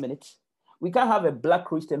 Give me 2 minutes. We can't have a Black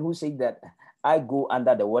Christian who says that I go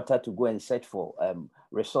under the water to go and search for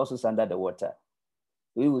resources under the water.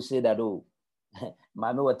 We will say that, oh,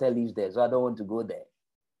 my water lives there, so I don't want to go there.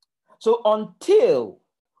 So until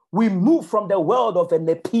we move from the world of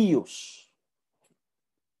Nepios,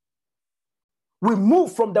 we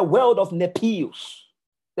move from the world of Nepios.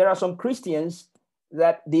 There are some Christians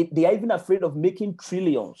that they are even afraid of making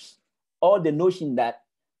trillions, or the notion that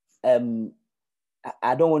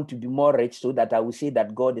I don't want to be more rich so that I will say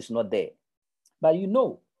that God is not there. But you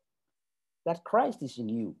know that Christ is in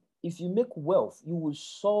you. If you make wealth, you will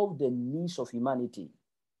solve the needs of humanity.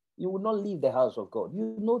 You will not leave the house of God.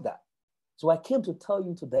 You know that. So I came to tell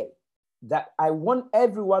you today that I want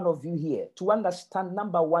every one of you here to understand,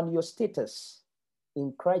 number one, your status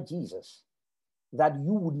in Christ Jesus, that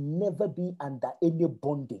you would never be under any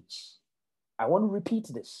bondage. I want to repeat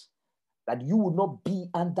this, that you will not be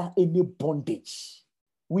under any bondage.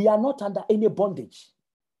 We are not under any bondage.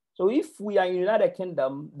 So if we are in the United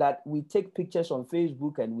Kingdom, that we take pictures on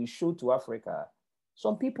Facebook and we show to Africa,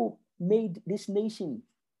 some people made this nation.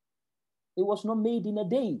 It was not made in a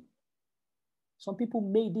day. Some people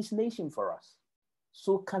made this nation for us.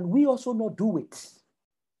 So can we also not do it?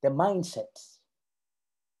 The mindset.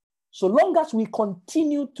 So long as we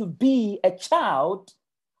continue to be a child,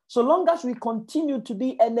 so long as we continue to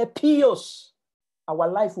be an Epios, our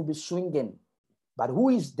life will be swinging. But who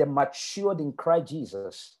is the matured in Christ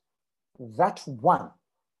Jesus? That one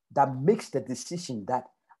that makes the decision that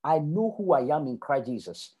I know who I am in Christ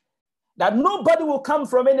Jesus. That nobody will come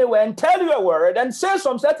from anywhere and tell you a word and say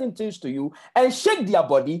some certain things to you and shake their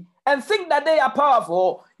body and think that they are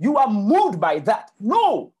powerful. You are moved by that.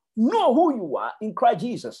 No, know who you are in Christ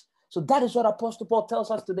Jesus. So that is what Apostle Paul tells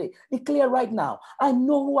us today. Declare right now, I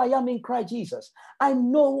know who I am in Christ Jesus. I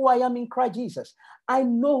know who I am in Christ Jesus. I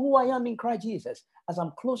know who I am in Christ Jesus. As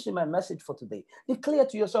I'm closing my message for today, declare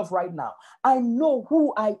to yourself right now, I know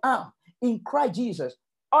who I am in Christ Jesus.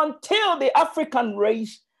 Until the African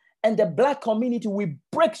race and the Black community, we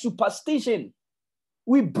break superstition.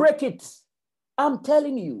 We break it. I'm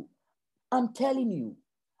telling you,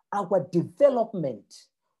 our development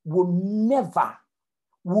will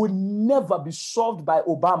never be solved by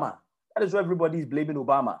Obama. That is why everybody is blaming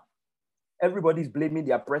Obama. Everybody is blaming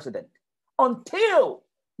their president. Until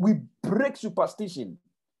we break superstition.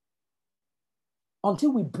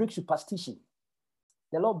 Until we break superstition.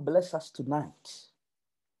 The Lord bless us tonight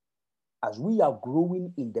as we are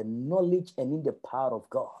growing in the knowledge and in the power of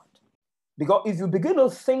God. Because if you begin to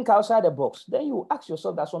think outside the box, then you ask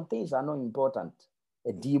yourself that some things are not important.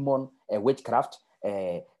 A demon, a witchcraft,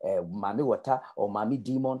 a mommy water or mommy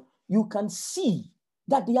demon, you can see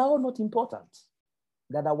that they are all not important.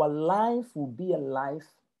 That our life will be a life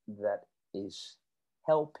that is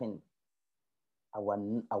helping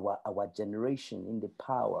our generation in the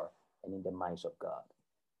power and in the minds of God.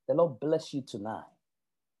 The Lord bless you tonight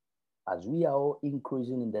as we are all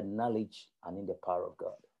increasing in the knowledge and in the power of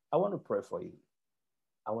God. I want to pray for you.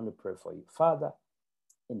 Father,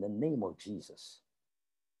 in the name of Jesus,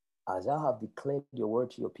 as I have declared your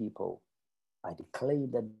word to your people, I declare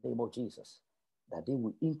in the name of Jesus that they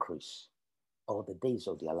will increase all the days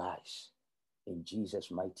of their lives. In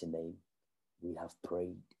Jesus' mighty name, we have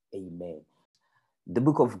prayed. Amen. The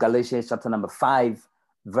book of Galatians, chapter number 5,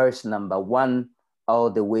 verse number 1, all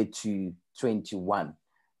the way to 21.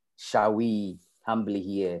 Shall we humbly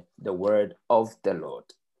hear the word of the Lord?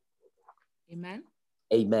 Amen.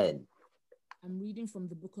 Amen. I'm reading from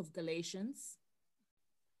the book of Galatians,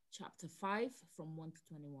 chapter 5, from 1 to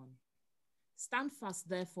 21. Stand fast,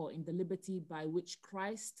 therefore, in the liberty by which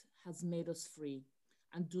Christ has made us free,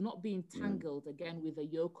 and do not be entangled again with a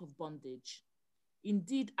yoke of bondage.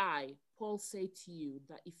 Indeed, I, Paul, say to you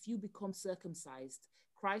that if you become circumcised,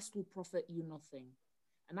 Christ will profit you nothing.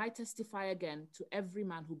 And I testify again to every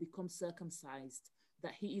man who becomes circumcised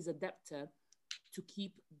that he is a debtor to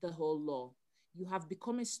keep the whole law. You have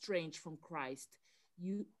become estranged from Christ.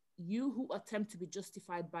 You who attempt to be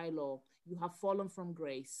justified by law, you have fallen from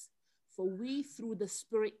grace. For we, through the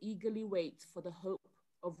Spirit, eagerly wait for the hope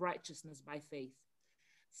of righteousness by faith.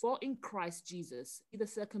 For in Christ Jesus, neither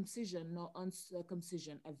circumcision nor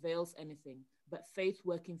uncircumcision avails anything, but faith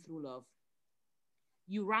working through love.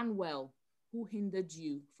 You ran well. Who hindered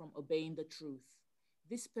you from obeying the truth?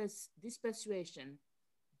 This persuasion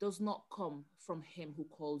does not come from him who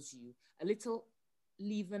calls you. A little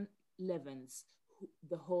leaven leavens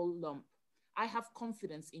the whole lump. I have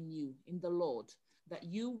confidence in you, in the Lord, that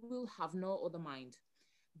you will have no other mind.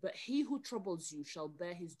 But he who troubles you shall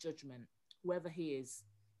bear his judgment, whoever he is.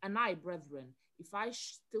 And I, brethren, if I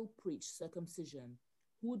still preach circumcision,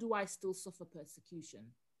 who do I still suffer persecution?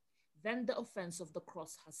 Then the offense of the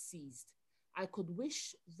cross has ceased. I could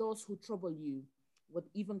wish those who trouble you would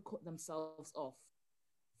even cut themselves off.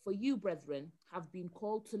 For you, brethren, have been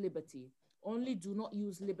called to liberty. Only do not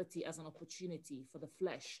use liberty as an opportunity for the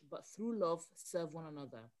flesh, but through love serve one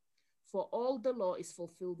another. For all the law is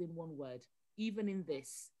fulfilled in one word, even in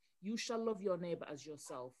this, you shall love your neighbor as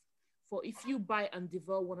yourself. For if you bite and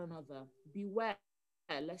devour one another, beware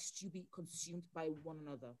lest you be consumed by one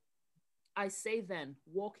another. I say then,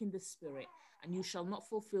 walk in the Spirit, and you shall not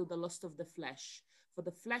fulfill the lust of the flesh. For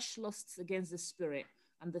the flesh lusts against the Spirit,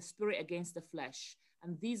 and the Spirit against the flesh,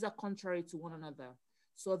 and these are contrary to one another,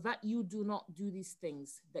 so that you do not do these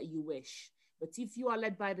things that you wish. But if you are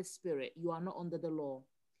led by the Spirit, you are not under the law.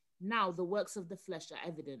 Now the works of the flesh are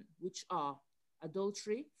evident, which are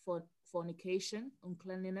adultery, fornication,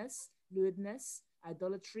 uncleanness, lewdness,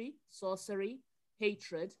 idolatry, sorcery,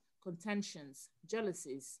 hatred, contentions,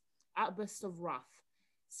 jealousies, outbursts of wrath,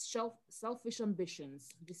 selfish ambitions,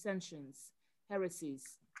 dissensions,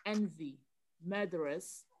 heresies, envy,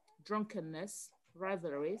 murderers, drunkenness,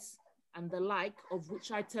 rivalries, and the like, of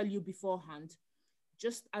which I tell you beforehand,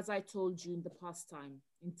 just as I told you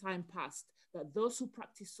in time past, that those who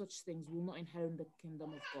practice such things will not inherit the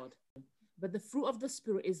kingdom of God. But the fruit of the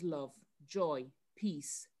Spirit is love, joy,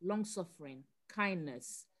 peace, long-suffering,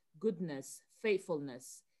 kindness, goodness,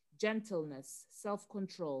 faithfulness, gentleness,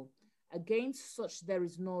 self-control. Against such there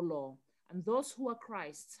is no law. And those who are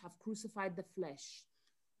Christ's have crucified the flesh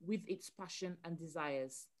with its passion and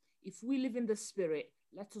desires. If we live in the Spirit,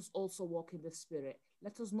 let us also walk in the Spirit.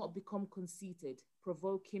 Let us not become conceited,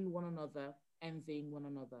 provoking one another, envying one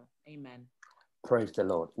another. Amen. Praise the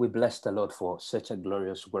Lord. We bless the Lord for such a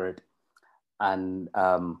glorious word. And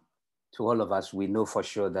To all of us, we know for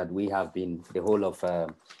sure that we have been, the whole of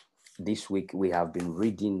this week, we have been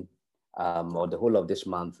reading, or the whole of this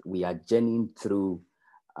month, we are journeying through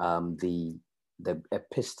the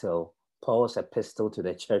epistle, Paul's epistle to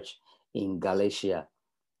the church in Galatia.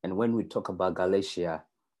 And when we talk about Galatia,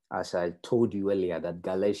 as I told you earlier, that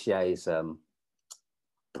Galatia is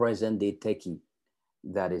present day Turkey.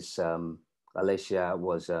 That is, Galatia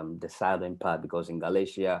was the southern part, because in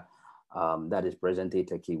Galatia, that is present day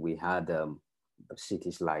Turkey, we had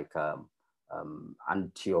cities like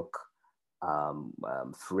Antioch,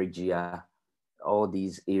 Phrygia, all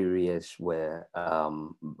these areas where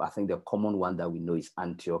I think the common one that we know is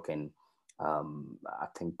Antioch. And I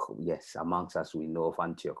think, yes, amongst us, we know of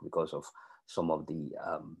Antioch because of some of the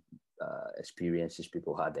experiences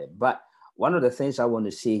people had there. But one of the things I want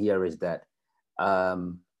to say here is that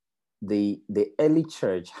the early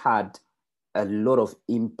church had a lot of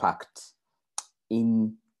impact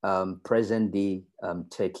in present day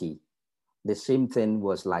Turkey. The same thing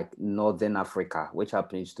was like Northern Africa, which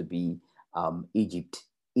happens to be Egypt.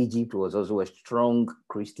 Egypt was also a strong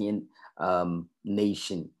Christian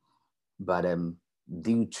nation, but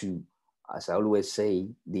due to, as I always say,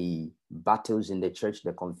 the battles in the church,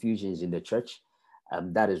 the confusions in the church,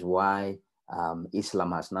 that is why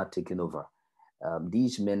Islam has not taken over.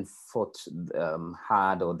 These men fought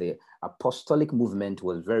hard, or the apostolic movement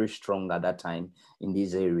was very strong at that time in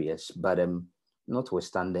these areas. But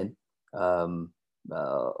notwithstanding,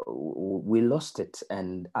 we lost it.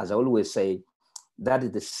 And as I always say, that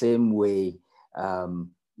is the same way the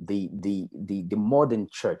modern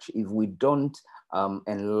church, if we don't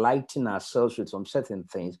enlighten ourselves with some certain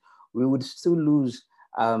things, we would still lose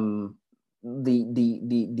the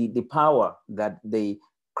power that the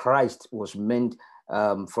Christ was meant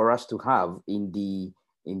for us to have in the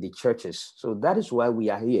churches. So that is why we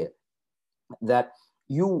are here, that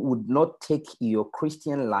you would not take your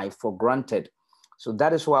Christian life for granted. So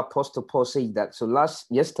that is why Apostle Paul said that. So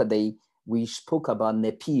yesterday we spoke about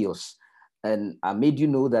nepios, and I made you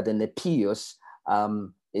know that the nepios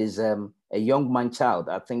is a young man child.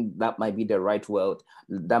 I think that might be the right word.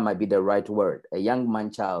 That might be the right word. A young man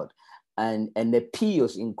child, and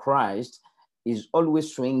nepios in Christ is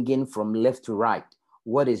always swinging from left to right.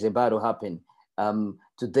 What is about to happen?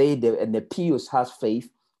 Today, the nepios has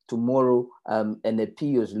faith. Tomorrow,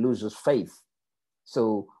 nepios loses faith.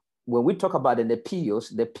 So when we talk about the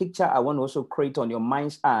nepios, the picture I want to also create on your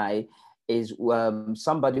mind's eye is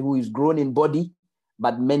somebody who is grown in body,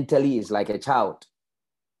 but mentally is like a child.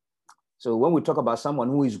 So when we talk about someone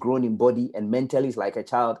who is grown in body and mentally is like a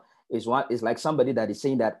child, is like somebody that is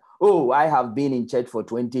saying that, oh, I have been in church for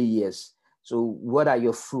 20 years. So what are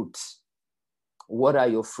your fruits? What are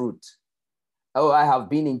your fruits? Oh, I have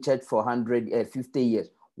been in church for 150 years.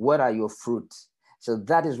 What are your fruits? So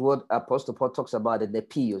that is what Apostle Paul talks about in the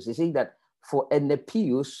nepios. He says that for a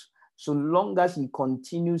nepios, so long as he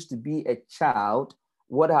continues to be a child,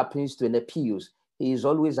 what happens to a nepios? He is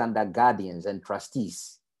always under guardians and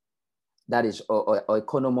trustees. That is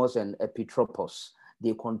oikonomos and epitropos.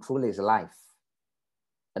 They control his life.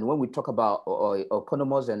 And when we talk about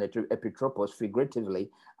oikonomos and epitropos figuratively,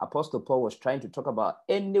 Apostle Paul was trying to talk about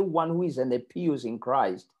anyone who is an nepios in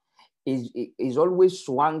Christ is always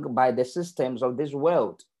swung by the systems of this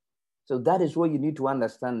world. So that is what you need to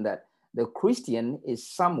understand, that the Christian is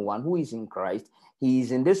someone who is in Christ. He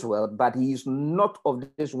is in this world, but he is not of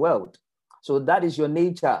this world. So that is your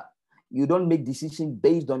nature. You don't make decisions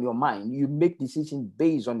based on your mind. You make decisions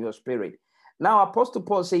based on your spirit. Now, Apostle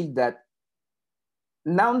Paul says that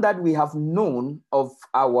now that we have known of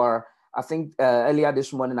our, I think earlier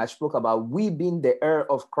this morning I spoke about we being the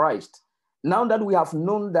heir of Christ. Now that we have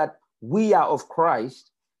known that we are of Christ,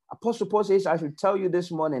 Apostle Paul says, I should tell you this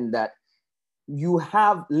morning that you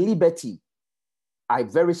have liberty. I'm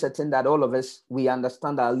very certain that all of us, we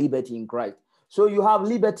understand our liberty in Christ. So you have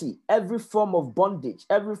liberty, every form of bondage,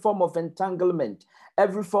 every form of entanglement,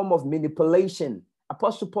 every form of manipulation.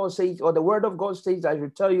 Apostle Paul says, or the word of God says, I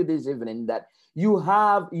should tell you this evening that you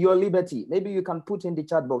have your liberty. Maybe you can put in the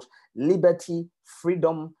chat box, liberty,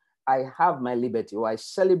 freedom. I have my liberty, or I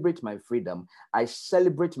celebrate my freedom. I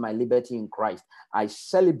celebrate my liberty in Christ. I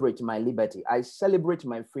celebrate my liberty. I celebrate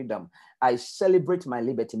my freedom. I celebrate my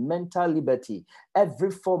liberty, mental liberty,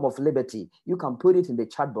 every form of liberty. You can put it in the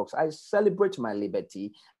chat box. I celebrate my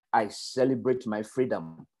liberty. I celebrate my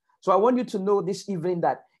freedom. So I want you to know this evening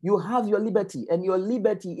that you have your liberty, and your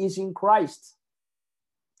liberty is in Christ.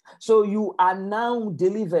 So you are now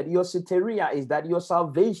delivered. Your soteria is that, your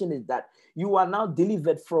salvation is that you are now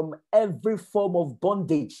delivered from every form of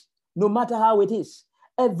bondage, no matter how it is,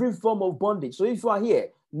 every form of bondage. So if you are here,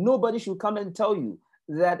 nobody should come and tell you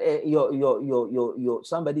that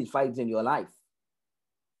somebody is fighting your life.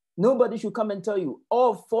 Nobody should come and tell you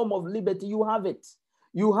all form of liberty, you have it.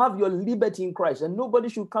 You have your liberty in Christ, and nobody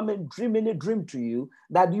should come and dream any dream to you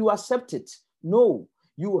that you accept it. No,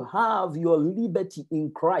 you have your liberty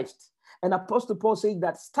in Christ. And Apostle Paul says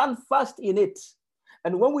that stand fast in it.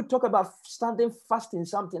 And when we talk about standing fast in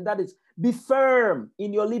something, that is, be firm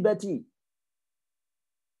in your liberty.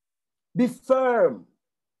 Be firm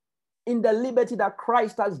in the liberty that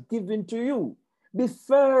Christ has given to you. Be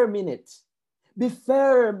firm in it. Be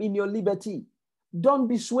firm in your liberty. Don't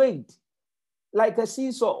be swayed like a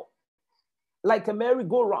seesaw, like a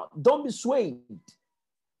merry-go-round. Don't be swayed.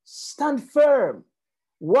 Stand firm.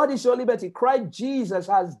 What is your liberty? Christ Jesus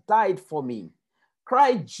has died for me.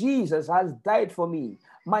 Christ Jesus has died for me.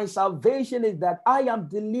 My salvation is that I am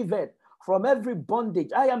delivered from every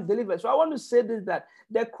bondage. I am delivered. So I want to say this, that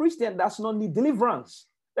the Christian does not need deliverance.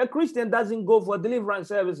 The Christian doesn't go for deliverance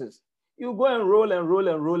services. You go and roll and roll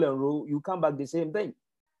and roll and roll. You come back the same thing.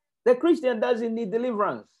 The Christian doesn't need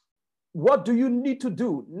deliverance. What do you need to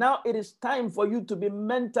do? Now it is time for you to be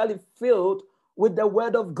mentally filled with the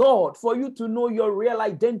word of God, for you to know your real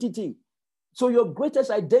identity. So your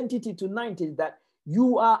greatest identity tonight is that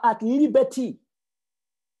you are at liberty.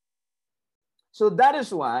 So that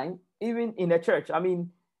is why, even in a church, I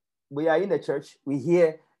mean, we are in a church, we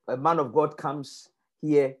hear a man of God comes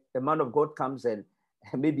here, a man of God comes, and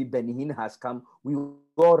maybe Benihin has come, we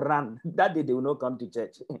all run. That day they will not come to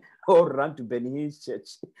church. All run to Benihin's church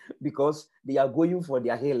because they are going for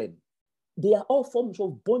their healing. They are all forms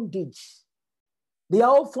of bondage. They are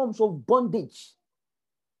all forms of bondage.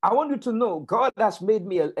 I want you to know God has made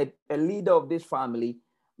me a leader of this family,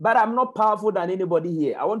 but I'm not powerful than anybody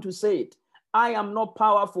here. I want to say it. I am not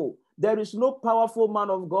powerful. There is no powerful man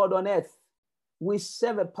of God on earth. We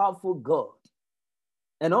serve a powerful God.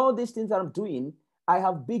 And all these things that I'm doing,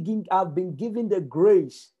 I've been given the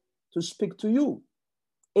grace to speak to you.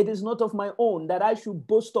 It is not of my own that I should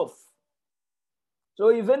boast of. So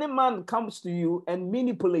if any man comes to you and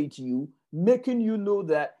manipulates you, making you know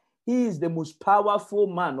that he is the most powerful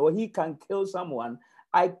man or he can kill someone,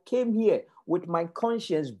 I came here with my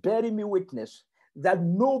conscience bearing me witness that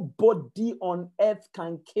nobody on earth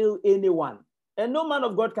can kill anyone. And no man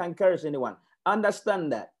of God can curse anyone.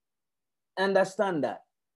 Understand that. Understand that.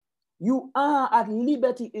 You are at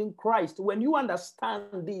liberty in Christ. When you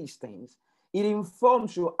understand these things, it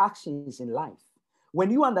informs your actions in life. When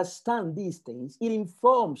you understand these things, it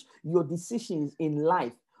informs your decisions in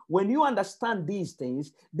life. When you understand these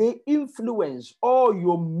things, they influence all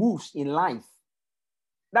your moves in life.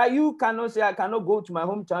 That you cannot say, I cannot go to my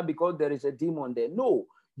hometown because there is a demon there. No,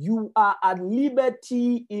 you are at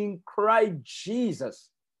liberty in Christ Jesus.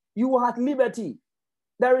 You are at liberty.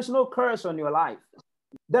 There is no curse on your life.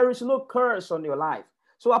 There is no curse on your life.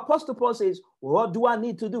 So Apostle Paul says, what do I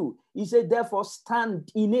need to do? He said, therefore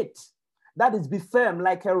stand in it. That is, be firm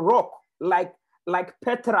like a rock, like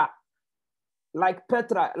Petra, like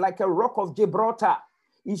a rock of Gibraltar.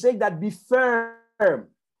 He said that be firm,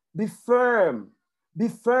 be firm, be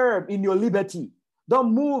firm in your liberty.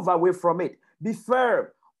 Don't move away from it. Be firm.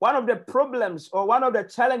 One of the problems or one of the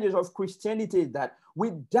challenges of Christianity is that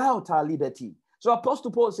we doubt our liberty. So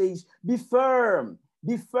Apostle Paul says, be firm,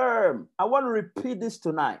 be firm. I want to repeat this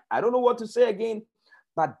tonight. I don't know what to say again,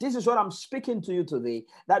 but this is what I'm speaking to you today,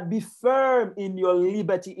 that be firm in your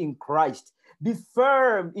liberty in Christ. Be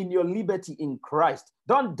firm in your liberty in Christ.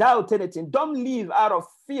 Don't doubt anything. Don't live out of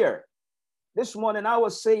fear. This morning I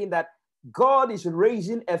was saying that God is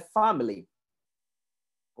raising a family.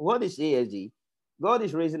 What is ASG? God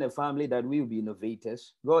is raising a family that will be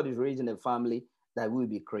innovators. God is raising a family that will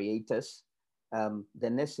be creators. The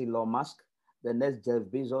next Elon Musk, the next Jeff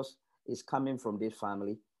Bezos is coming from this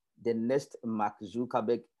family. The next Mark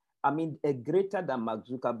Zuckerberg, a greater than Mark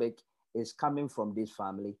Zuckerberg is coming from this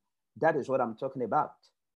family. That is what I'm talking about.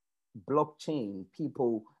 Blockchain,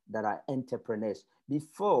 people that are entrepreneurs.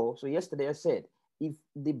 So yesterday I said, if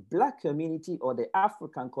the Black community or the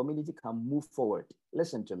African community can move forward,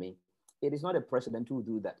 listen to me, it is not a president who will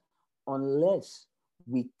do that unless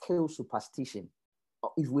we kill superstition.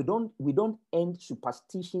 If we don't end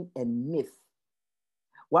superstition and myth.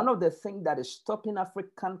 One of the things that is stopping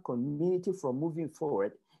African community from moving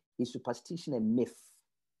forward is superstition and myth.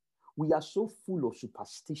 We are so full of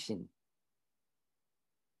superstition.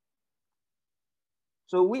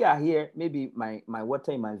 So we are here, maybe my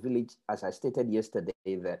water in my village, as I stated yesterday,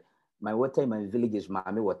 that my water in my village is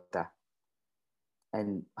Mami water.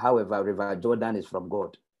 And however, River Jordan is from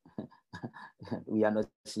God. We are not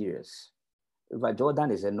serious. River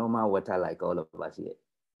Jordan is a normal water like all of us here.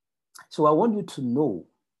 So I want you to know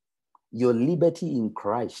Your liberty in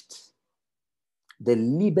Christ, the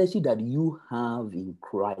liberty that you have in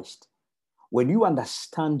Christ, when you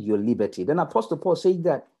understand your liberty, then Apostle Paul says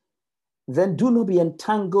that, then do not be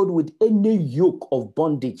entangled with any yoke of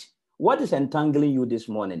bondage. What is entangling you this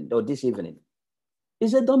morning or this evening? He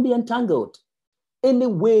said, don't be entangled. Any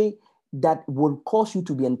way that will cause you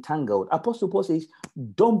to be entangled. Apostle Paul says,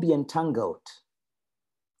 don't be entangled.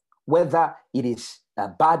 Whether it is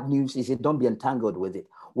bad news, he said, don't be entangled with it.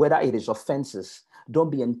 Whether it is offenses, don't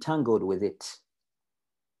be entangled with it.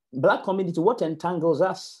 Black community, what entangles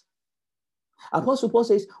us? Apostle Paul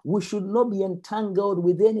says, we should not be entangled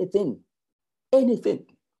with anything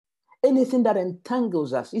that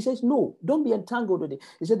entangles us. He says, no, don't be entangled with it.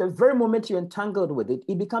 He said, the very moment you're entangled with it,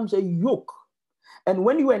 it becomes a yoke. And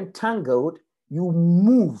when you're entangled, you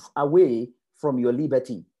move away from your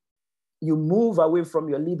liberty. You move away from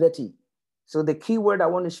your liberty. So the key word I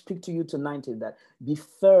want to speak to you tonight is that be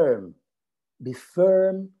firm. Be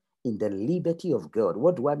firm in the liberty of God.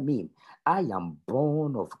 What do I mean? I am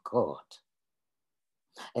born of God,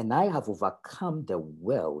 and I have overcome the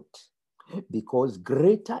world, because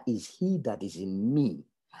greater is he that is in me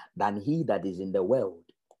than he that is in the world.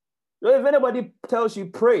 So if anybody tells you,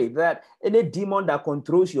 pray that any demon that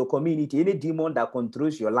controls your community, any demon that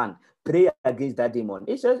controls your land, pray against that demon.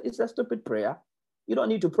 It's a stupid prayer. You don't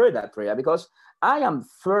need to pray that prayer, because I am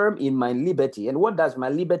firm in my liberty. And what does my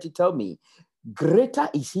liberty tell me? Greater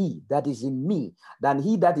is he that is in me than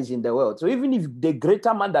he that is in the world. So even if the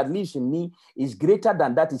greater man that lives in me is greater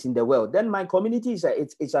than that is in the world, then my community is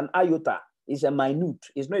it's an iota. It's a minute.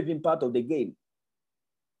 It's not even part of the game.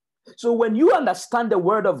 So when you understand the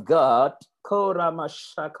word of God, when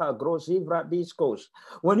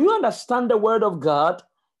you understand the word of God,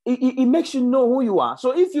 it makes you know who you are.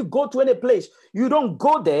 So if you go to any place, you don't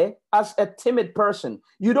go there as a timid person.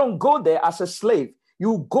 You don't go there as a slave.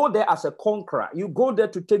 You go there as a conqueror. You go there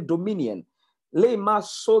to take dominion. So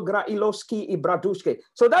that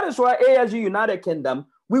is why ASU United Kingdom,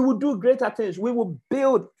 we will do greater things. We will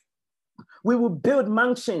build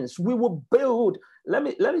mansions. We will build. Let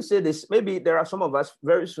me say this. Maybe there are some of us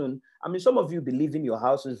very soon. I mean, some of you believe in your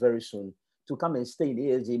houses very soon to come and stay in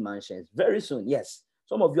ASG mansions very soon. Yes,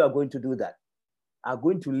 some of you are going to do that. Are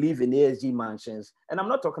going to live in ASG mansions, and I'm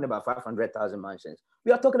not talking about 500,000 mansions.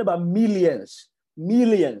 We are talking about millions,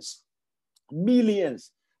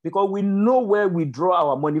 because we know where we draw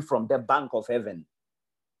our money from, the bank of heaven.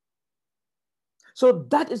 So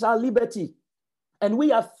that is our liberty, and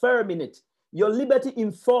we are firm in it. Your liberty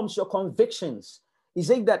informs your convictions. He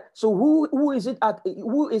said that. So who is it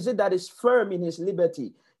that is firm in his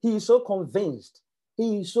liberty? He is so convinced.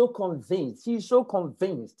 He is so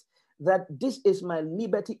convinced that this is my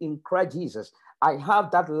liberty in Christ Jesus. I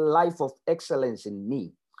have that life of excellence in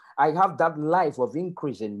me. I have that life of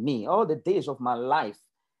increase in me all the days of my life.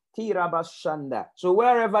 So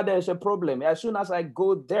wherever there's a problem, as soon as I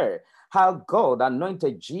go there, how God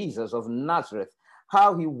anointed Jesus of Nazareth,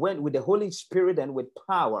 how he went with the Holy Spirit and with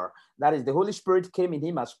power. That is, the Holy Spirit came in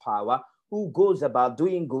him as power, who goes about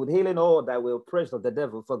doing good, healing all that were oppressed of the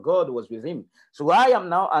devil, for God was with him. So I am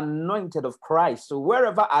now anointed of Christ. So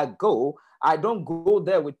wherever I go, I don't go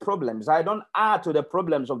there with problems. I don't add to the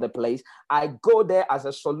problems of the place. I go there as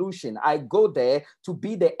a solution. I go there to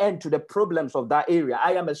be the end to the problems of that area.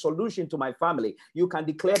 I am a solution to my family. You can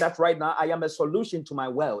declare that right now. I am a solution to my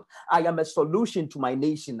world. I am a solution to my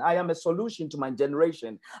nation. I am a solution to my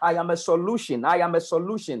generation. I am a solution. I am a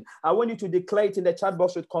solution. I want you to declare it in the chat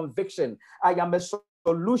box with conviction. I am a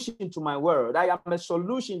solution to my world. I am a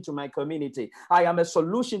solution to my community. I am a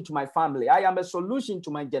solution to my family. I am a solution to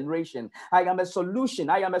my generation. I am a solution.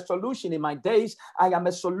 I am a solution in my days. I am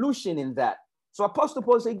a solution in that. So Apostle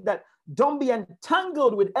Paul said that don't be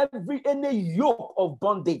entangled with any yoke of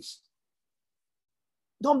bondage.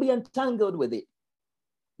 Don't be entangled with it.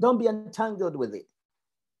 Don't be entangled with it.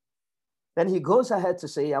 Then he goes ahead to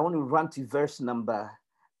say, I want to run to verse number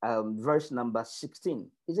 16.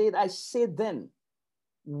 He said, I say then,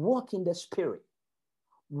 walk in the spirit,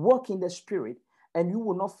 and you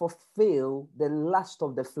will not fulfill the lust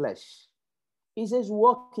of the flesh. He says,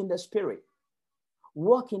 walk in the spirit.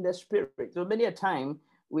 So many a time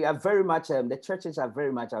we are very much, the churches are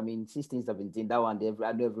very much, 16, 17, that one,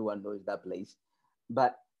 I know everyone knows that place.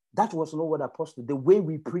 But that was not what apostle, the way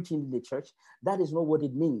we preach in the church, that is not what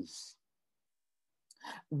it means.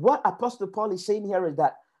 What Apostle Paul is saying here is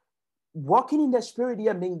that walking in the spirit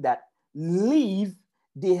here means that live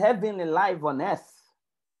the heavenly life on earth.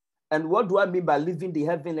 And what do I mean by living the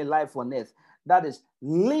heavenly life on earth? That is,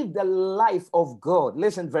 live the life of God.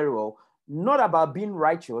 Listen very well. Not about being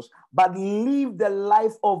righteous, but live the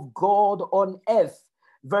life of God on earth.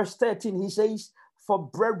 Verse 13, he says, for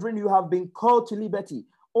brethren, you have been called to liberty.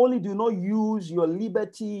 Only do not use your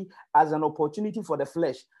liberty as an opportunity for the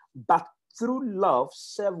flesh, but through love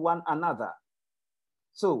serve one another.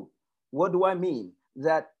 So what do I mean?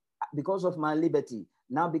 That because of my liberty,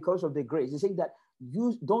 now because of the grace, he said that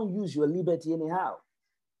you don't use your liberty anyhow.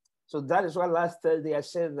 So that is why last Thursday I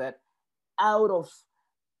said that out of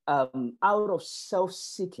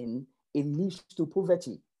self-seeking, it leads to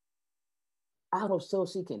poverty. Out of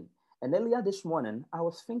self-seeking. And earlier this morning, I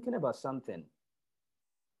was thinking about something.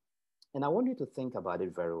 And I want you to think about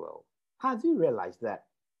it very well. Have you realized that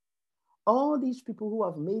all these people who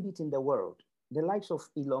have made it in the world, the likes of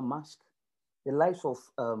Elon Musk, the likes of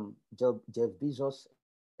Jeff Bezos,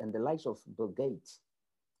 and the likes of Bill Gates,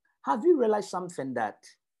 have you realized something, that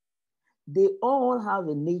they all have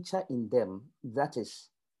a nature in them that is,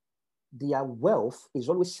 their wealth is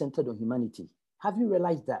always centered on humanity? Have you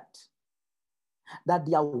realized that? That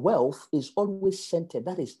their wealth is always centered.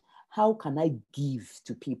 That is, how can I give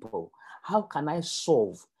to people? How can I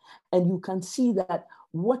solve? And you can see that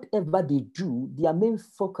whatever they do, their main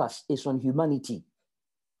focus is on humanity.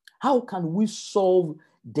 How can we solve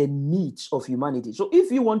the needs of humanity? So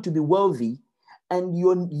if you want to be wealthy and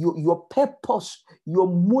your purpose, your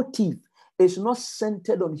motive is not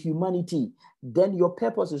centered on humanity, then your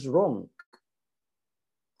purpose is wrong.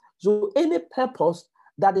 So any purpose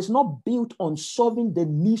that is not built on solving the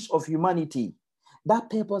needs of humanity, that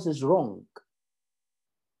purpose is wrong.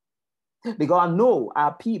 Because I know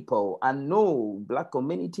our people, I know Black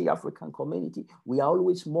community, African community, we are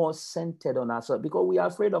always more centered on ourselves because we are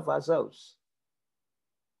afraid of ourselves.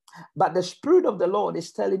 But the Spirit of the Lord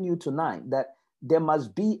is telling you tonight that there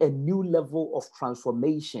must be a new level of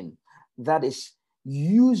transformation. That is,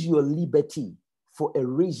 use your liberty for a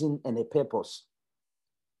reason and a purpose.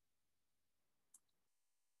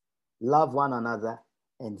 Love one another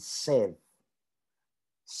and serve.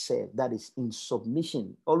 Serve, that is in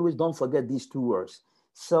submission. Always don't forget these two words.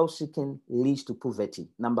 Self-seeking leads to poverty.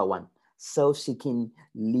 Number one, self-seeking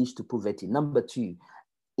leads to poverty. Number two,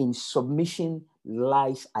 in submission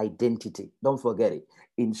lies identity. Don't forget it.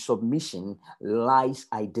 In submission lies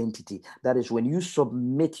identity. That is, when you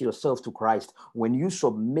submit yourself to Christ, when you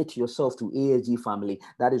submit yourself to ASG family,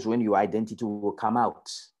 that is when your identity will come out.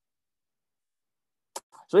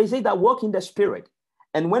 So he said that walk in the Spirit.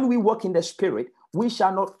 And when we walk in the Spirit, we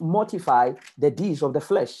shall not mortify the deeds of the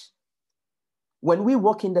flesh. When we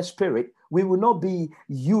walk in the Spirit, we will not be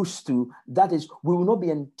used to, that is, we will not be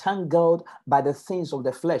entangled by the things of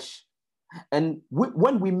the flesh. And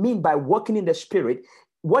when we mean by walking in the Spirit,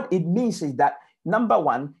 what it means is that, number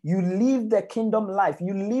one, you live the kingdom life,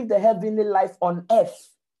 you live the heavenly life on earth.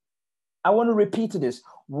 I want to repeat this.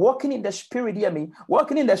 Walking in the Spirit, hear me.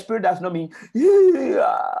 Walking in the Spirit does not mean,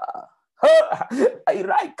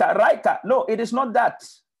 no, it is not that.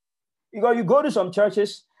 You go to some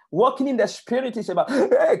churches, walking in the Spirit is about,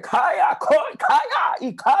 right.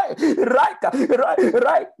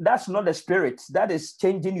 That's not the Spirit. That is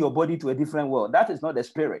changing your body to a different world. That is not the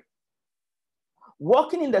Spirit.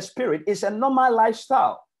 Walking in the Spirit is a normal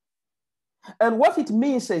lifestyle. And what it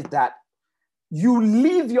means is that you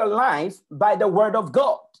live your life by the word of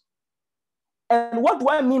God. And what do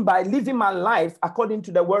I mean by living my life according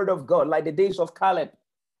to the word of God? Like the days of Caleb.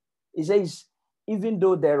 It says, even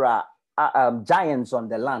though there are giants on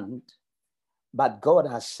the land, but God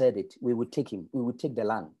has said it, we will take him, we will take the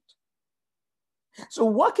land. So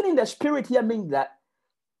walking in the Spirit here means that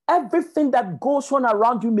everything that goes on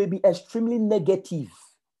around you may be extremely negative.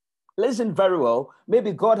 Listen very well.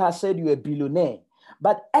 Maybe God has said you're a billionaire,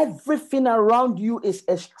 but everything around you is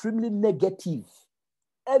extremely negative.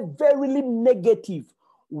 Very negative.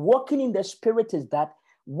 Walking in the Spirit is that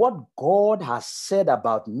what God has said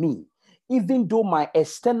about me, even though my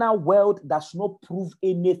external world does not prove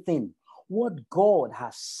anything, what God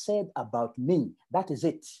has said about me, that is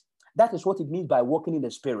it. That is what it means by walking in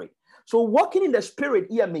the Spirit. So walking in the Spirit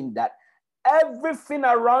here means that everything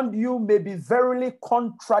around you may be very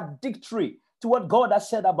contradictory to what God has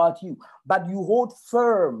said about you, but you hold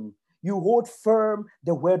firm the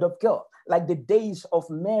word of God, like the days of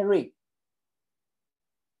Mary.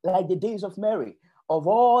 Like the days of Mary. Of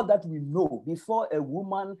all that we know, before a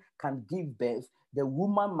woman can give birth, the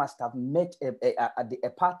woman must have met a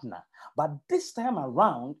partner. But this time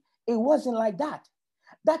around, it wasn't like that.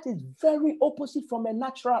 That is very opposite from a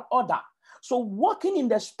natural order. So walking in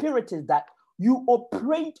the Spirit is that you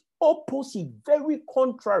operate opposite, very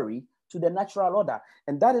contrary to the natural order.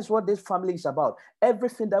 And that is what this family is about.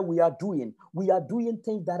 Everything that we are doing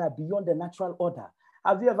things that are beyond the natural order.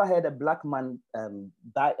 Have you ever heard a black man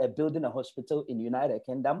building a hospital in the United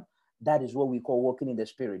Kingdom? That is what we call walking in the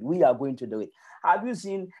spirit. We are going to do it. Have you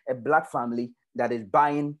seen a black family that is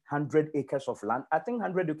buying 100 acres of land? I think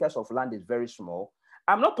 100 acres of land is very small.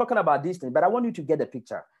 I'm not talking about these things, but I want you to get the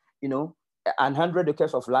picture. You know, 100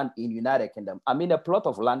 acres of land in United Kingdom. I mean, a plot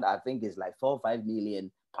of land, I think, is like 4 or 5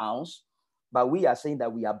 million pounds. But we are saying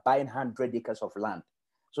that we are buying 100 acres of land.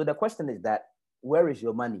 So the question is that, where is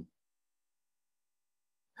your money?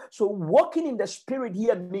 So walking in the spirit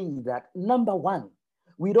here means that, number one,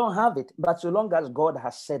 we don't have it, but so long as God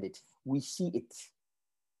has said it, we see it.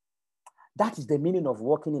 That is the meaning of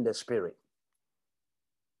walking in the spirit.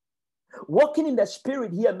 Walking in the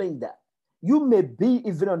spirit here means that you may be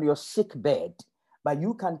even on your sick bed, but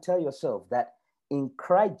you can tell yourself that in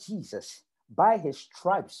Christ Jesus, by his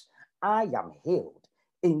stripes, I am healed.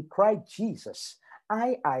 In Christ Jesus,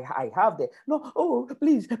 I have the, no, oh,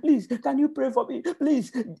 please, can you pray for me?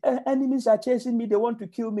 Please, enemies are chasing me. They want to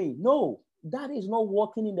kill me. No, that is not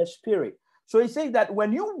walking in the spirit. So he says that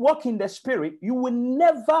when you walk in the spirit, you will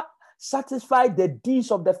never satisfy the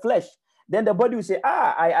deeds of the flesh. Then the body will say,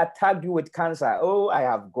 I attacked you with cancer. Oh, I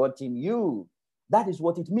have gotten you. That is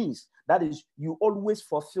what it means. That is, you always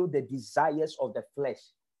fulfill the desires of the flesh.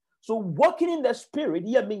 So walking in the spirit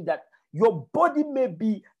here means that your body may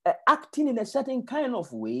be acting in a certain kind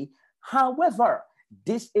of way. However,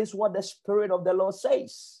 this is what the Spirit of the Lord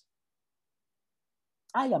says.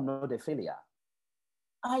 I am not a failure.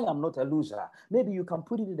 I am not a loser. Maybe you can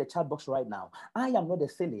put it in the chat box right now. I am not a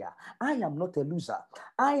failure. I am not a loser.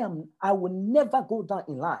 I will never go down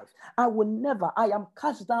in life. I am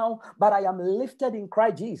cast down, but I am lifted in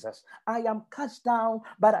Christ Jesus. I am cast down,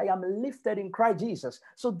 but I am lifted in Christ Jesus.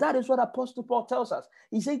 So that is what Apostle Paul tells us.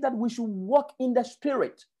 He says that we should walk in the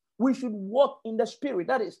spirit. We should walk in the spirit.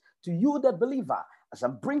 That is, to you, the believer, as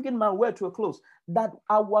I'm bringing my word to a close, that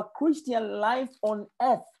our Christian life on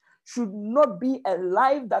earth should not be a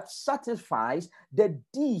life that satisfies the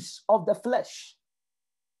deeds of the flesh.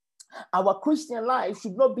 Our Christian life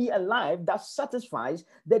should not be a life that satisfies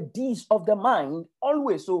the deeds of the mind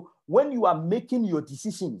always. So when you are making your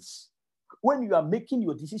decisions,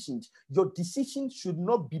 your decisions should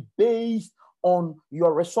not be based on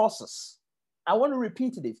your resources. I want to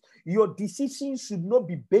repeat this. Your decisions should not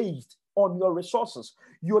be based on your resources.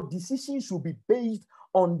 Your decisions should be based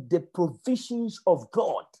on the provisions of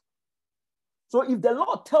God. So if the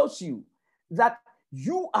Lord tells you that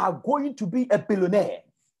you are going to be a billionaire,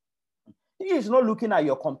 he is not looking at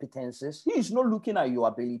your competences. He is not looking at your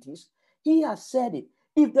abilities. He has said it.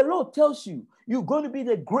 If the Lord tells you you're going to be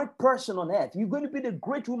the great person on earth, you're going to be the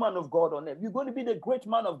great woman of God on earth, you're going to be the great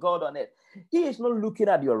man of God on earth, he is not looking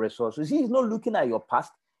at your resources. He is not looking at your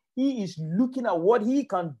past. He is looking at what he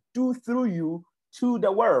can do through you to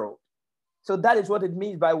the world. So that is what it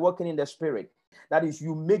means by walking in the spirit. That is,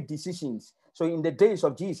 you make decisions. So in the days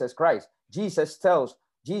of Jesus Christ, Jesus tells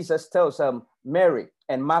Mary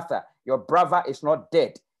and Martha, your brother is not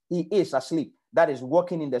dead. He is asleep. That is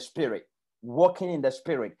walking in the spirit. Walking in the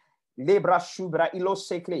spirit. You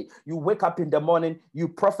wake up in the morning, you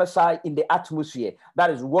prophesy in the atmosphere. That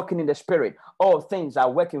is walking in the spirit. All things are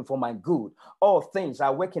working for my good. All things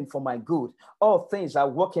are working for my good. All things are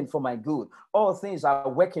working for my good. All things are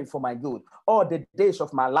working for my good. All the days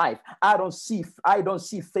of my life, I don't see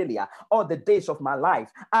failure. All the days of my life,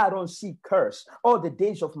 I don't see curse. All the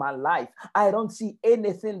days of my life, I don't see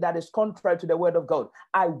anything that is contrary to the word of God.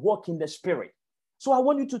 I walk in the spirit. So I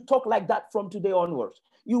want you to talk like that from today onwards.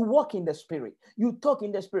 You walk in the spirit. You talk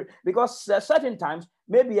in the spirit. Because certain times,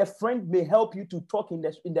 maybe a friend may help you to talk in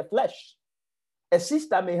the flesh. A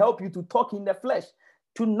sister may help you to talk in the flesh.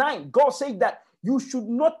 Tonight, God said that you should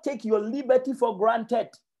not take your liberty for granted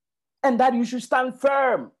and that you should stand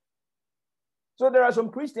firm. So there are some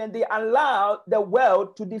Christians, they allow the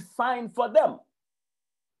world to define for them.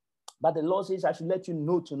 But the Lord says, I should let you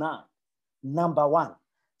know tonight. Number one,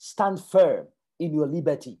 stand firm in your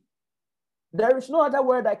liberty. There is no other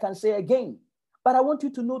word I can say again. But I want you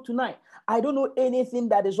to know tonight, I don't know anything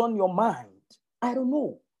that is on your mind. I don't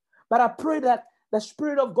know. But I pray that the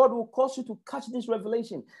Spirit of God will cause you to catch this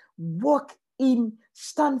revelation.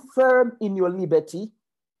 Stand firm in your liberty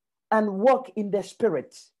and walk in the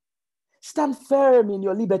Spirit. Stand firm in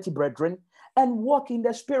your liberty, brethren, and walk in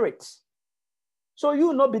the Spirit. So you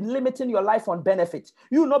will not be limiting your life on benefits.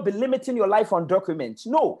 You will not be limiting your life on documents.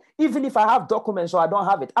 No, even if I have documents or I don't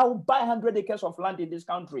have it, I will buy 100 acres of land in this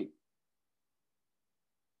country.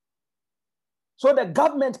 So the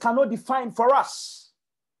government cannot define for us.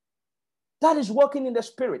 That is walking in the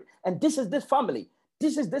spirit. And this is this family.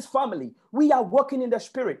 This is this family. We are walking in the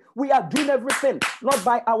spirit. We are doing everything, not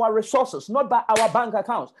by our resources, not by our bank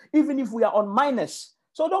accounts, even if we are on minus.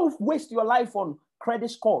 So don't waste your life on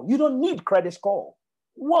credit score. You don't need credit score.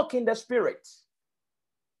 Walk in the Spirit.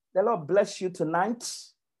 The Lord bless you tonight.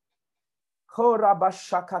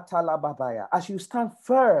 As you stand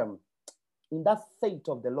firm in that faith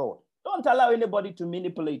of the Lord, don't allow anybody to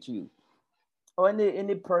manipulate you or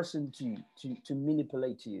any person to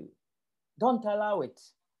manipulate you. Don't allow it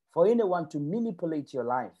for anyone to manipulate your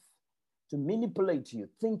life, to manipulate you,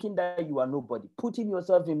 thinking that you are nobody, putting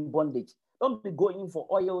yourself in bondage. Don't be going for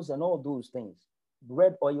oils and all those things.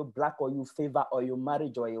 Red oil, black oil, favor oil,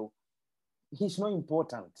 marriage oil. It's not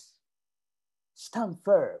important. Stand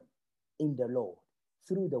firm in the Lord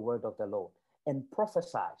through the word of the Lord and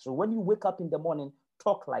prophesy. So when you wake up in the morning,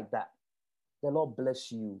 talk like that. The Lord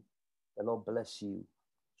bless you. The Lord bless you.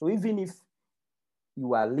 So even if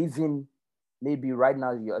you are living, maybe right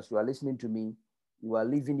now, as you are listening to me, you are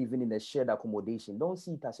living even in a shared accommodation. Don't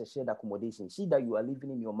see it as a shared accommodation. See that you are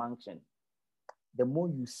living in your mansion. The more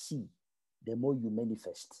you see, the more you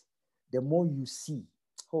manifest. The more you see,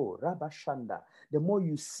 oh, Rabashanda, the more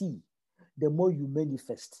you see, the more you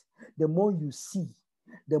manifest. The more you see,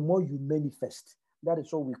 the more you manifest. That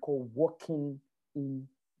is what we call walking in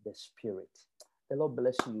the Spirit. The Lord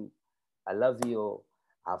bless you. I love you.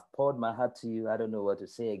 I've poured my heart to you. I don't know what to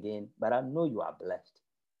say again, but I know you are blessed.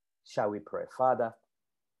 Shall we pray? Father,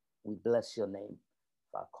 we bless your name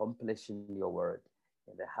for accomplishing your word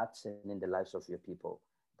in the hearts and in the lives of your people,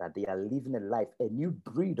 that they are living a life, a new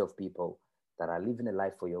breed of people that are living a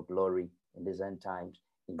life for your glory in these end times.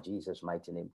 In Jesus' mighty name.